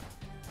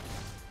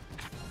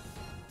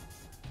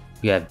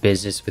 You have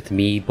business with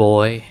me,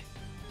 boy?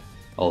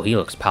 Oh, he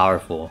looks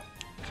powerful.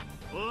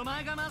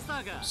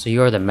 So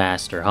you're the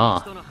master,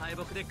 huh?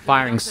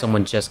 Firing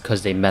someone just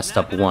cause they messed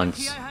up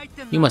once.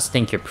 You must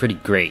think you're pretty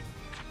great.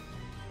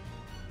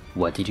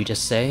 What did you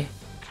just say?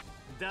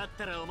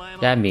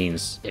 That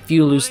means, if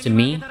you lose to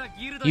me,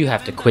 you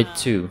have to quit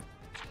too.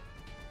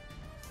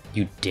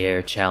 You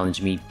dare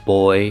challenge me,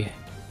 boy?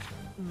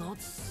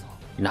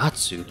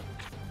 Natsu?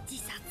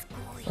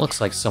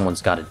 Looks like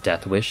someone's got a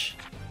death wish.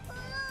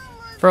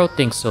 Fro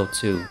thinks so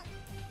too.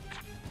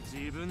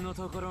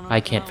 I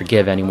can't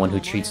forgive anyone who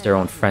treats their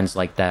own friends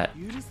like that.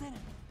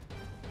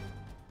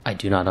 I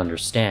do not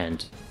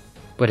understand,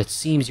 but it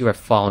seems you are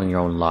following your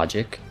own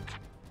logic.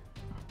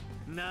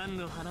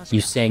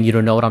 You saying you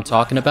don't know what I'm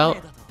talking about?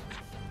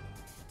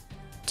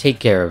 Take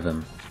care of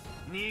him.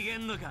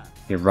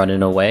 You're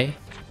running away?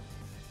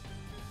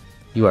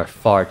 You are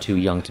far too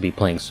young to be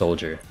playing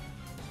soldier.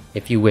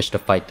 If you wish to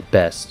fight the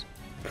best,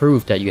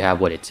 prove that you have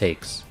what it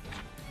takes.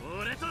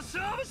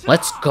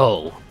 Let's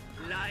go!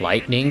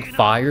 Lightning,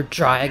 fire,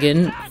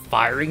 dragon,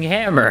 firing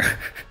hammer!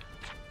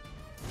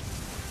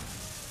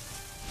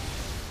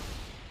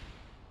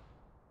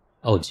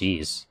 Oh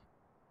jeez.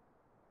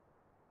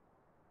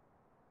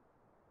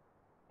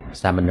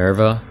 Is that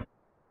Minerva?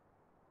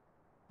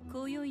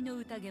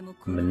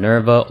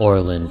 Minerva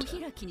Orland,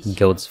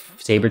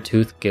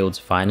 Sabretooth Guild's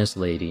finest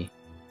lady.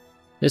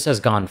 This has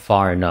gone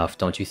far enough,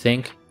 don't you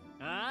think?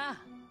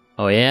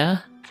 Oh yeah?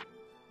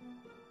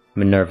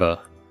 Minerva,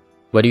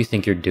 what do you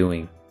think you're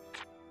doing?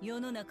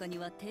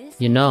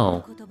 You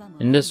know,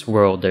 in this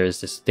world there is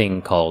this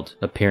thing called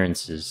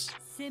appearances.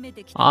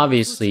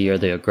 Obviously you're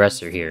the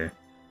aggressor here,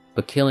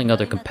 but killing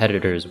other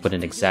competitors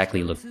wouldn't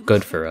exactly look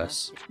good for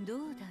us.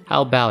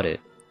 How about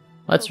it?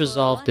 Let's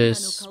resolve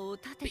this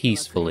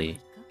peacefully.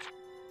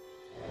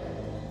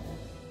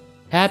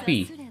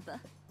 Happy!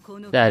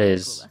 That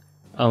is,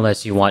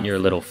 unless you want your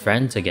little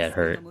friend to get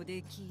hurt.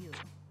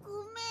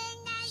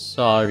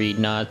 Sorry,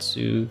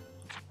 Natsu.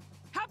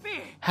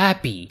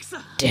 Happy!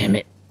 Damn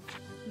it!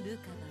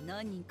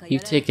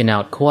 You've taken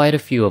out quite a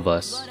few of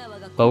us,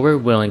 but we're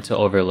willing to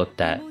overlook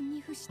that.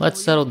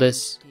 Let's settle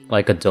this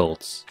like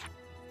adults.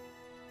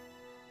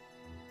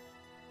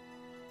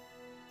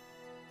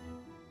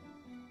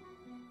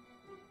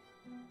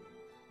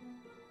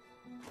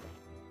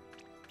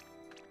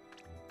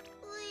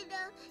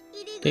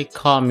 They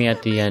caught me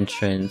at the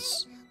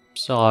entrance.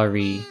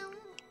 Sorry.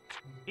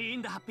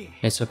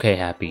 It's okay,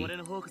 Happy.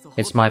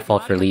 It's my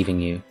fault for leaving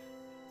you.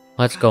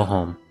 Let's go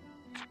home.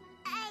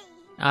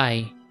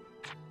 Aye.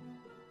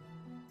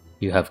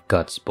 You have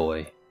guts,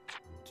 boy.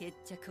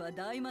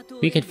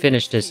 We can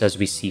finish this as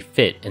we see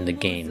fit in the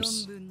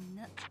games.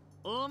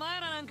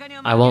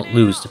 I won't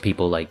lose to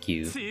people like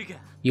you.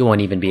 You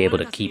won't even be able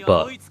to keep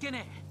up.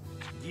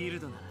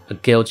 A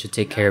guild should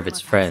take care of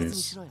its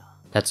friends.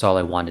 That's all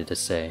I wanted to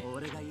say.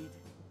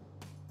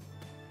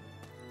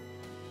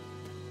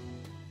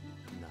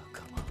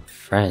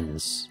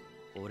 Friends?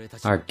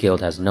 Our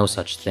guild has no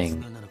such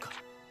thing.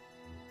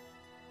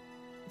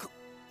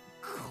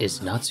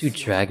 Is Natsu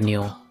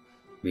Dragneel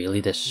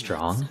really this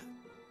strong?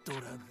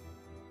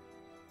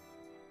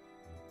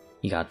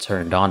 You got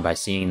turned on by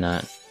seeing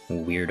that,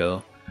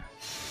 weirdo.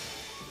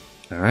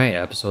 Alright,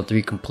 episode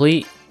 3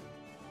 complete.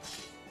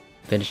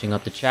 Finishing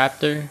up the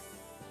chapter.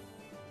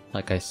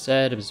 Like I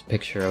said, it was a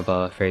picture of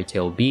a Fairy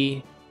Tail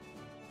B.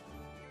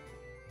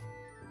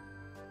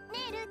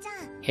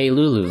 Hey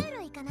Lulu,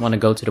 wanna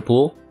go to the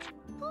pool?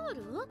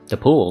 The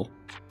pool?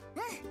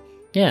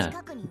 Yeah,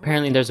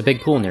 apparently there's a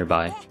big pool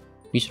nearby.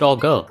 We should all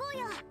go.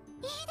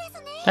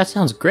 That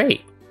sounds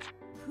great!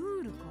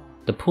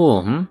 The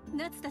pool, hmm?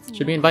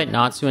 Should we invite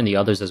Natsu and the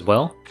others as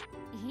well?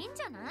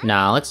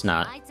 Nah, let's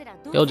not.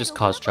 It'll just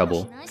cause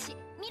trouble.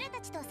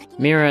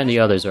 Mira and the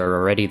others are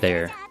already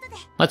there.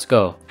 Let's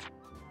go.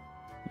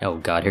 Oh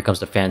god, here comes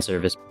the fan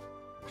service.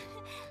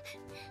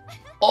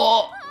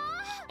 Oh!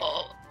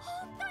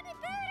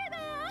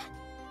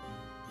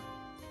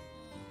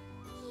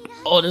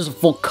 Oh, there's a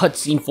full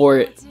cutscene for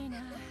it.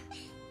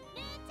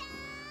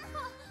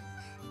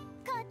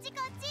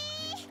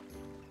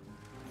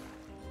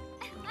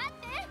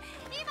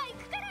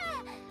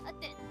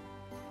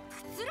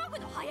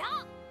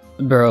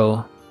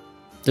 Bro,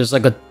 there's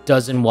like a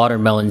dozen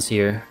watermelons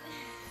here.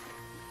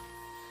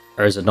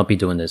 Erza, don't be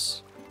doing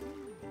this.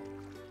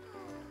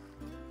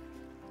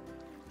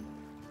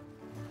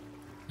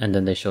 And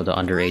then they show the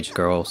underage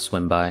girl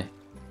swim by.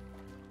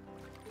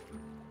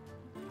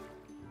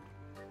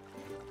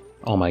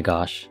 Oh my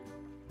gosh.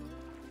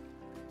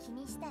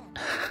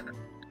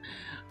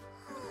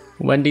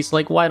 Wendy's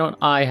like, why don't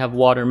I have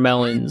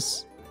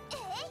watermelons?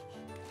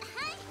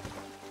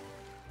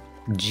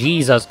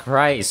 Jesus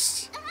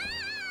Christ.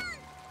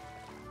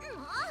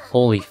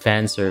 Holy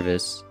fan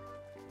service.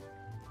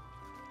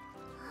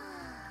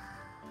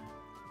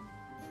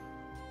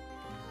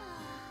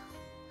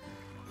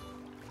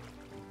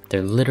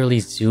 They're literally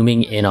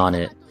zooming in on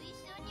it.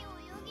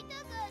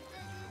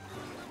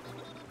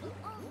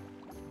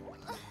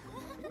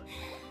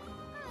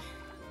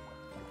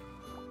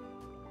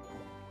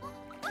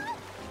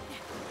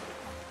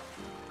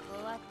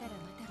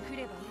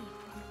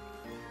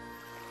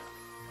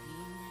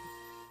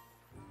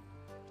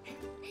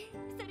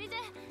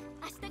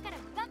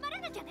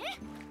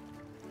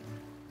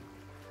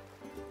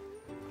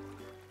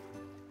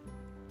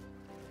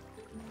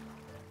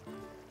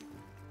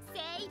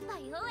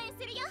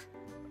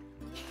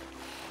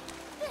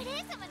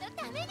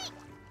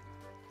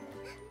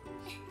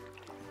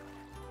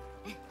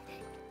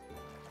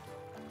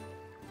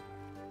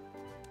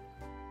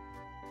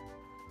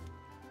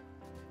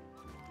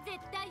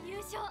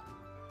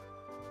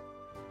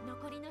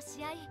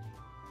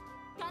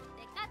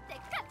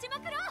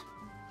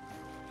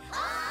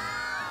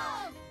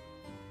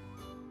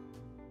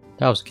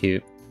 That was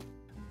cute.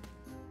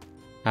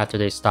 After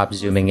they stopped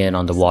zooming in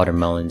on the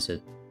watermelons,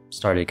 it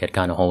started to get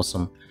kind of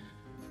wholesome.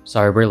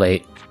 Sorry we're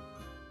late.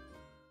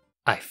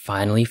 I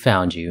finally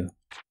found you.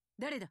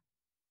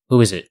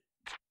 Who is it?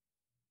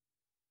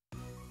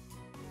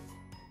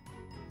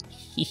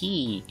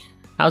 Hehe.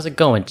 How's it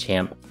going,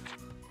 champ?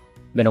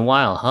 Been a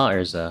while, huh,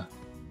 Erza?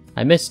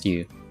 I missed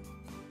you.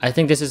 I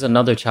think this is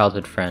another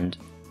childhood friend.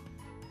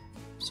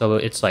 So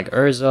it's like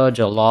Erza,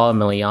 Jellal,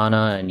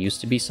 Miliana, and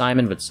used to be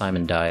Simon, but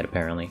Simon died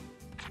apparently.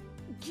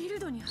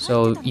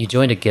 So you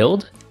joined a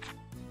guild?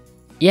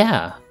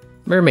 Yeah,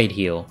 Mermaid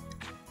Heel.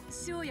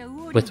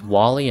 With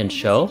Wally and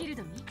Sho?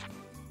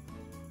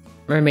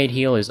 Mermaid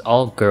Heel is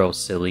all girls,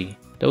 silly.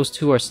 Those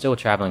two are still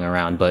traveling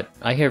around, but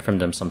I hear from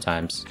them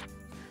sometimes.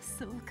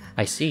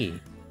 I see.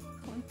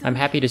 I'm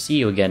happy to see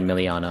you again,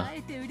 Miliana.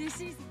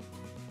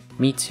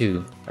 Me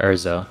too,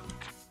 Erza.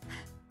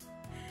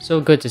 So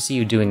good to see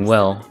you doing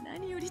well.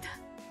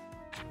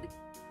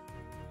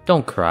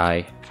 Don't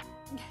cry.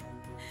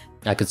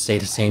 I could say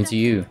the same to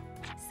you.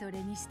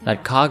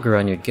 That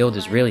Kagura in your guild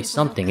is really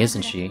something,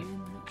 isn't she?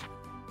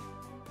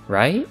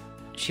 Right?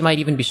 She might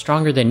even be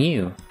stronger than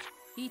you.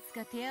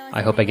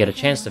 I hope I get a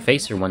chance to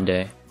face her one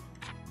day.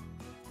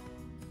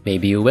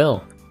 Maybe you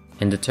will,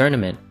 in the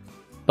tournament.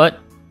 But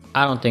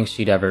I don't think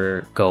she'd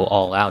ever go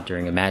all out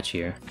during a match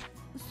here.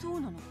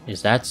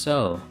 Is that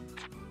so?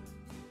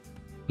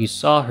 You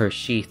saw her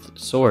sheathed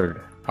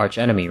sword,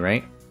 archenemy,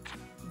 right?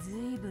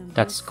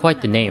 That's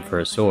quite the name for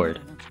a sword.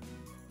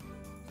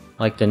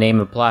 Like the name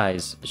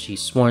implies,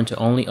 she's sworn to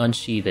only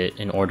unsheath it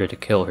in order to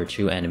kill her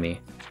true enemy.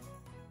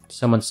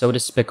 Someone so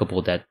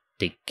despicable that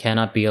they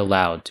cannot be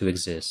allowed to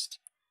exist.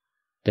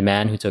 The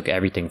man who took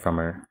everything from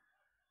her.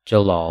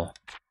 Jellal.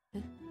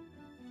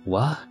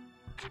 What?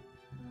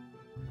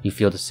 You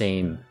feel the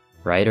same,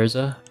 right,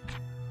 Erza?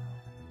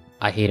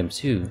 I hate him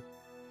too.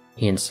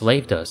 He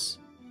enslaved us,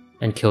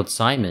 and killed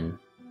Simon.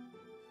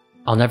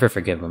 I'll never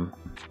forgive him.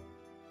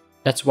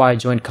 That's why I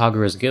joined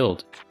Kagura's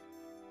guild.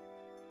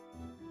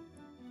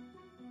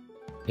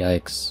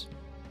 Yikes.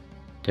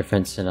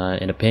 Difference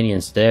in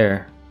opinions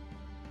there.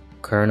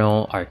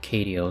 Colonel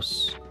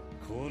Arcadios.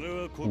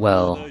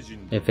 Well,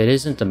 if it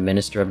isn't the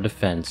Minister of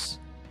Defense,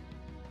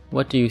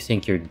 what do you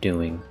think you're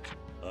doing?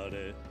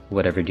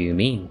 Whatever do you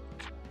mean?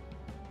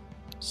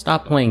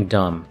 Stop playing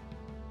dumb.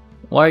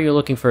 Why are you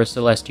looking for a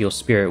celestial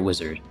spirit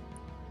wizard?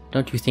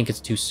 Don't you think it's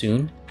too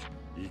soon?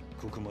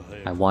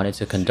 I wanted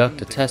to conduct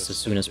the test as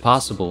soon as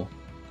possible.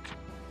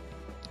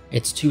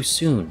 It's too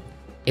soon.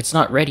 It's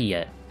not ready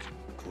yet.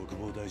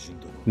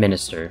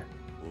 Minister,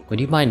 would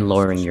you mind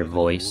lowering your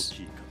voice?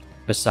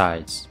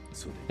 Besides,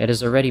 it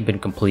has already been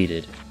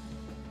completed.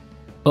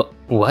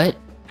 What?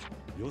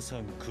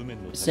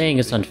 Saying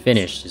it's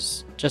unfinished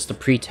is just a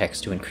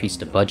pretext to increase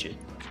the budget.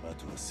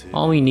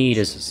 All we need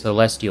is a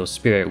celestial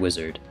spirit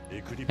wizard,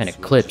 and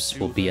Eclipse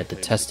will be at the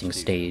testing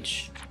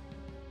stage.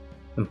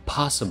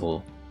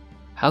 Impossible.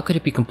 How could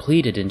it be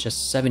completed in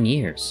just 7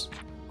 years?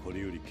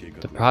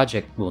 The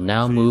project will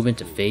now move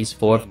into Phase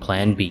 4 of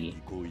Plan B.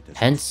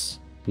 Hence,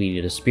 we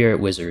need a spirit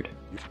wizard.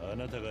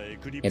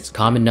 It's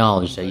common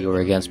knowledge that you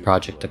are against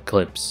Project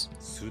Eclipse,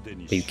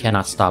 but you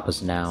cannot stop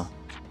us now.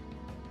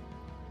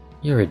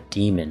 You're a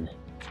demon.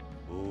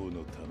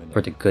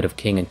 For the good of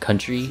king and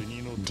country,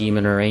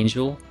 demon or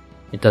angel,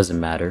 it doesn't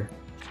matter.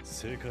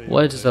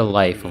 What is the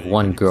life of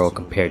one girl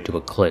compared to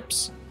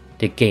Eclipse,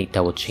 the gate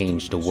that will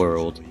change the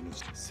world?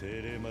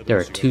 There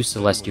are 2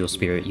 celestial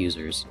spirit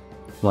users,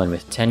 one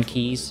with 10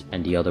 keys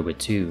and the other with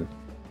 2.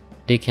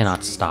 They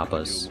cannot stop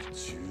us.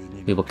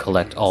 We will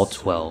collect all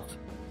 12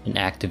 and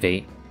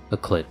activate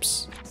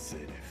Eclipse.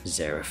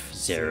 Zerif,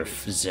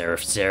 Zerif,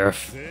 Zerif,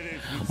 Zerif.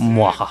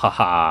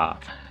 Mwahaha.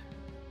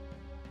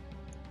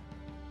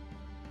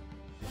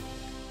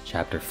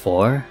 Chapter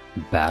 4,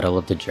 Battle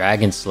of the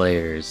Dragon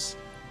Slayers.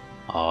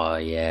 Oh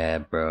yeah,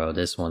 bro,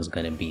 this one's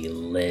gonna be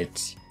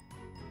lit.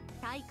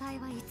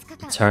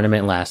 The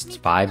tournament lasts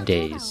 5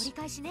 days.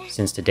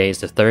 Since today is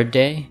the 3rd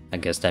day, I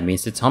guess that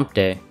means it's hump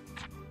day.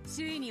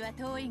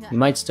 We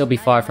might still be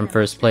far from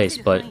first place,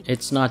 but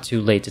it's not too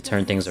late to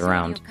turn things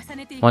around.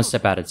 One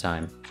step at a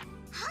time.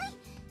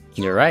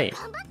 You're right.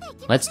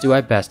 Let's do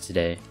our best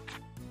today.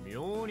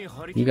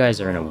 You guys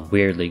are in a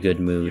weirdly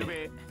good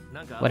mood.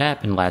 What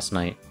happened last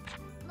night?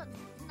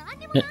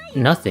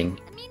 Nothing.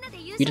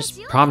 We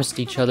just promised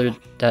each other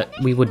that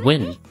we would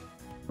win.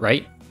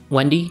 Right,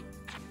 Wendy?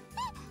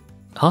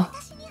 Huh?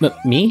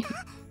 Me?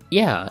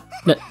 Yeah,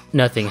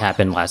 nothing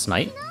happened last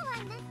night.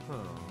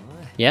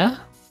 Yeah?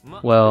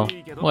 Well,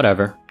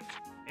 whatever.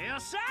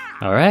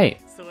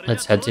 Alright,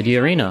 let's head to the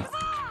arena.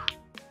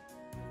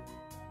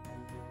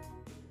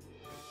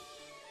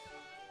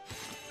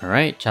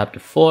 Alright, Chapter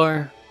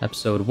 4,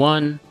 Episode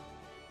 1,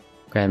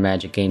 Grand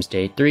Magic Games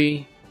Day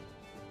 3.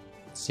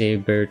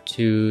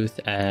 Sabertooth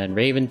and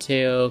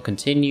Raventail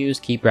continues,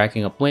 keep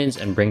racking up wins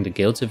and bring the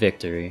guild to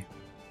victory.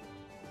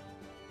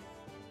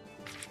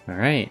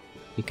 Alright,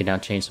 you can now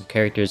change some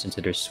characters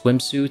into their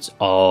swimsuits.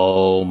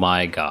 Oh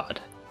my god.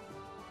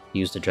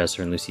 Use the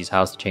dresser in Lucy's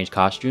house to change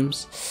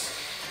costumes.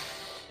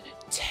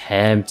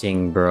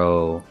 Tempting,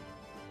 bro.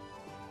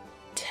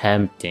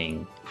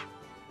 Tempting.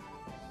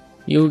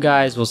 You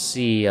guys will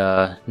see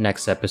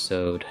next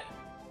episode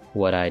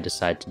what I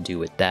decide to do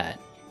with that.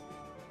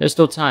 There's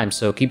still time,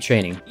 so keep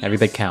training. Every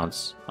bit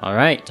counts.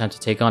 Alright, time to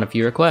take on a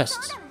few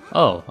requests.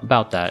 Oh,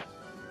 about that.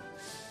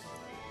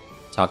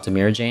 Talk to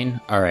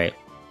Mirajane? Alright,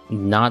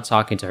 not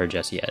talking to her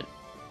just yet.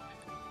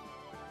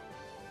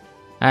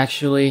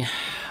 Actually,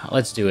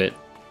 let's do it.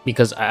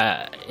 Because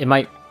it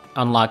might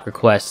unlock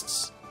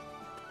requests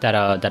that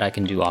I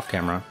can do off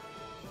camera.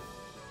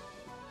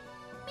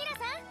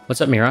 What's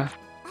up, Mira?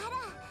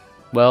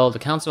 Well, the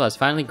council has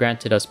finally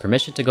granted us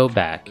permission to go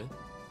back.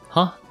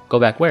 Huh? Go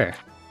back where?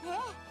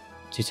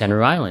 To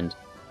Tenru Island.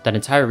 That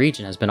entire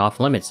region has been off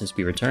limits since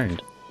we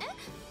returned.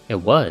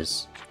 It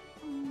was.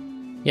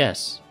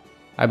 Yes.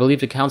 I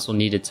believe the council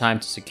needed time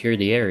to secure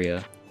the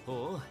area.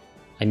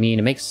 I mean,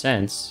 it makes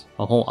sense.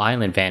 A whole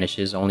island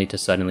vanishes only to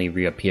suddenly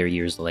reappear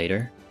years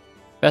later.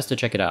 Best to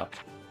check it out.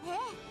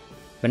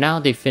 But now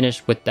they've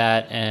finished with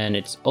that and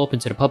it's open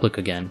to the public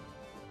again.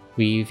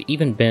 We've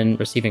even been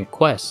receiving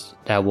quests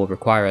that will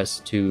require us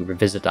to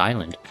revisit the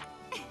island.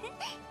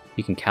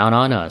 You can count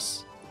on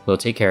us. We'll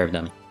take care of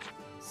them.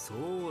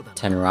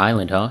 Tenru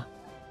Island, huh?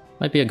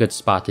 Might be a good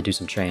spot to do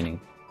some training.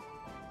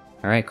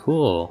 Alright,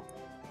 cool.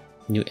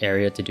 New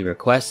area to do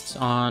requests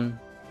on.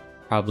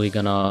 Probably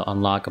gonna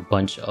unlock a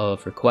bunch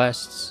of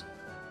requests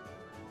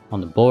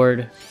on the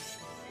board.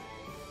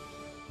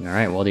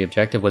 Alright, well the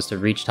objective was to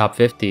reach top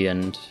 50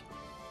 and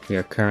we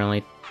are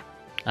currently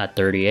at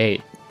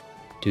 38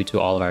 due to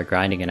all of our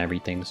grinding and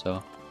everything,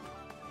 so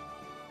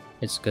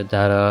it's good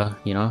that,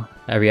 you know,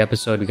 every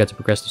episode we get to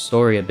progress the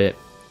story a bit.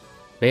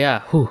 But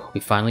yeah, whew,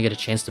 we finally get a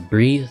chance to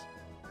breathe.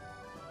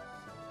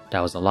 That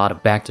was a lot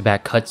of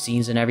back-to-back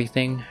cutscenes and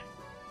everything.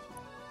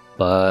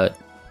 But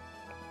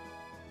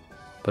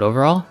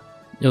overall,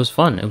 it was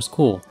fun. It was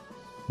cool.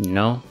 You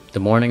know, the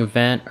morning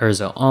event,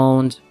 Erza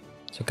owned.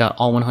 Took out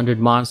all 100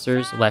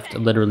 monsters, left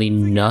literally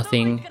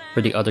nothing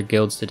for the other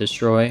guilds to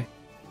destroy.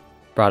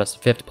 Brought us to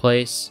 5th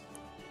place.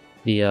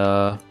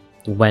 The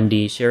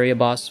Wendy Sherria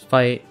boss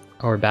fight,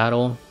 or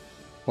battle,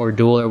 or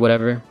duel, or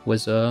whatever,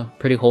 was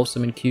pretty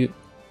wholesome and cute.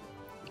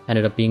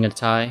 Ended up being a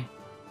tie,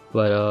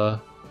 but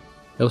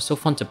it was so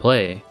fun to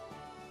play.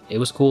 It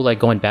was cool, like,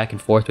 going back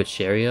and forth with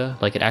Sherria.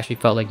 Like, it actually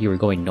felt like you were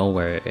going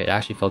nowhere. It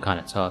actually felt kind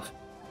of tough.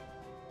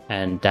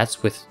 And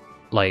that's with,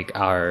 like,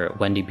 our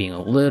Wendy being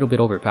a little bit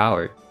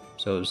overpowered.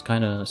 So it was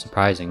kind of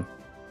surprising.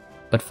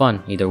 But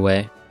fun, either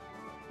way.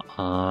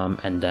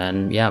 And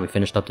then, yeah, we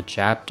finished up the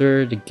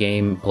chapter. The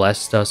game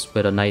blessed us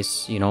with a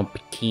nice, you know,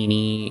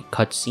 bikini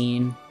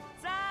cutscene.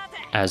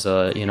 As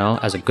a, you know,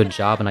 as a good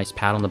job, a nice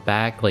pat on the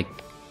back. Like,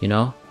 you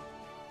know,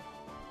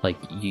 like,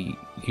 you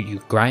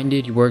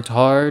grinded, you worked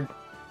hard.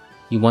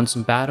 You won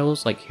some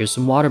battles, like, here's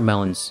some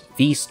watermelons.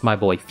 Feast, my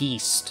boy,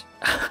 feast.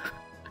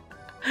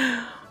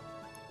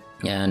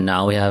 And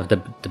now we have the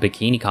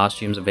bikini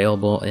costumes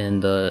available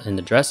in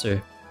the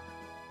dresser.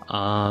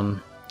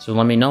 So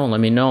let me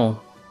know.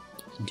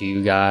 Do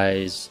you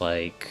guys,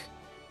 like,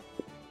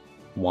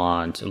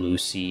 want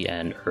Lucy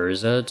and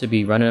Erza to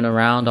be running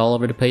around all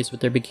over the place with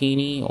their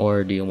bikini?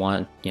 Or do you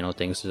want, you know,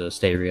 things to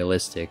stay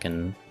realistic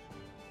and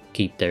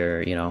keep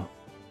their, you know,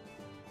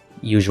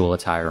 usual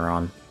attire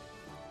on?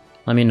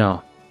 Let me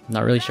know.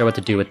 Not really sure what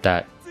to do with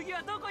that.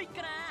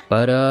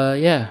 But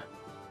yeah,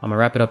 I'm gonna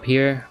wrap it up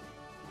here.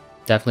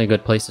 Definitely a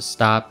good place to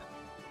stop.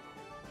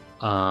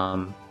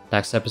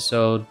 Next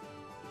episode,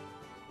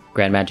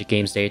 Grand Magic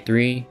Games Day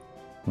 3,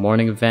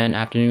 morning event,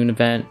 afternoon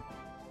event.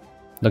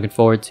 Looking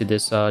forward to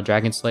this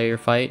Dragon Slayer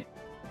fight.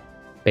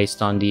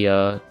 Based on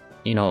the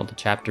you know, the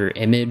chapter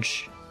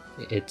image,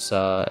 it's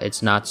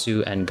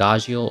Natsu and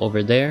Gajeel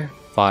over there,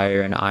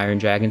 Fire and Iron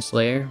Dragon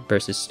Slayer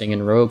versus Sting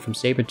and Rogue from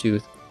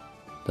Sabretooth,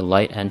 the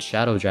Light and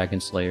Shadow Dragon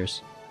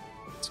Slayers.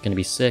 It's gonna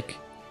be sick.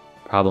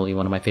 Probably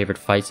one of my favorite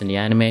fights in the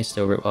anime.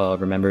 Still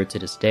remember it to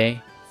this day,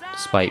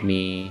 despite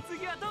me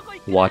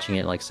watching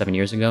it like 7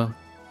 years ago.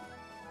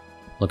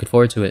 Looking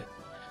forward to it.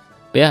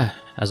 But yeah,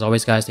 as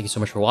always, guys, thank you so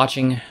much for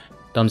watching.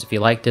 Thumbs if you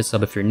liked it,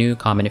 sub if you're new,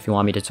 comment if you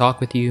want me to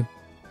talk with you.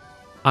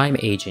 I'm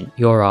Agent,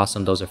 you're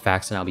awesome, those are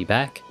facts, and I'll be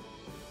back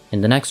in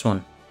the next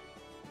one.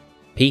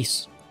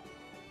 Peace.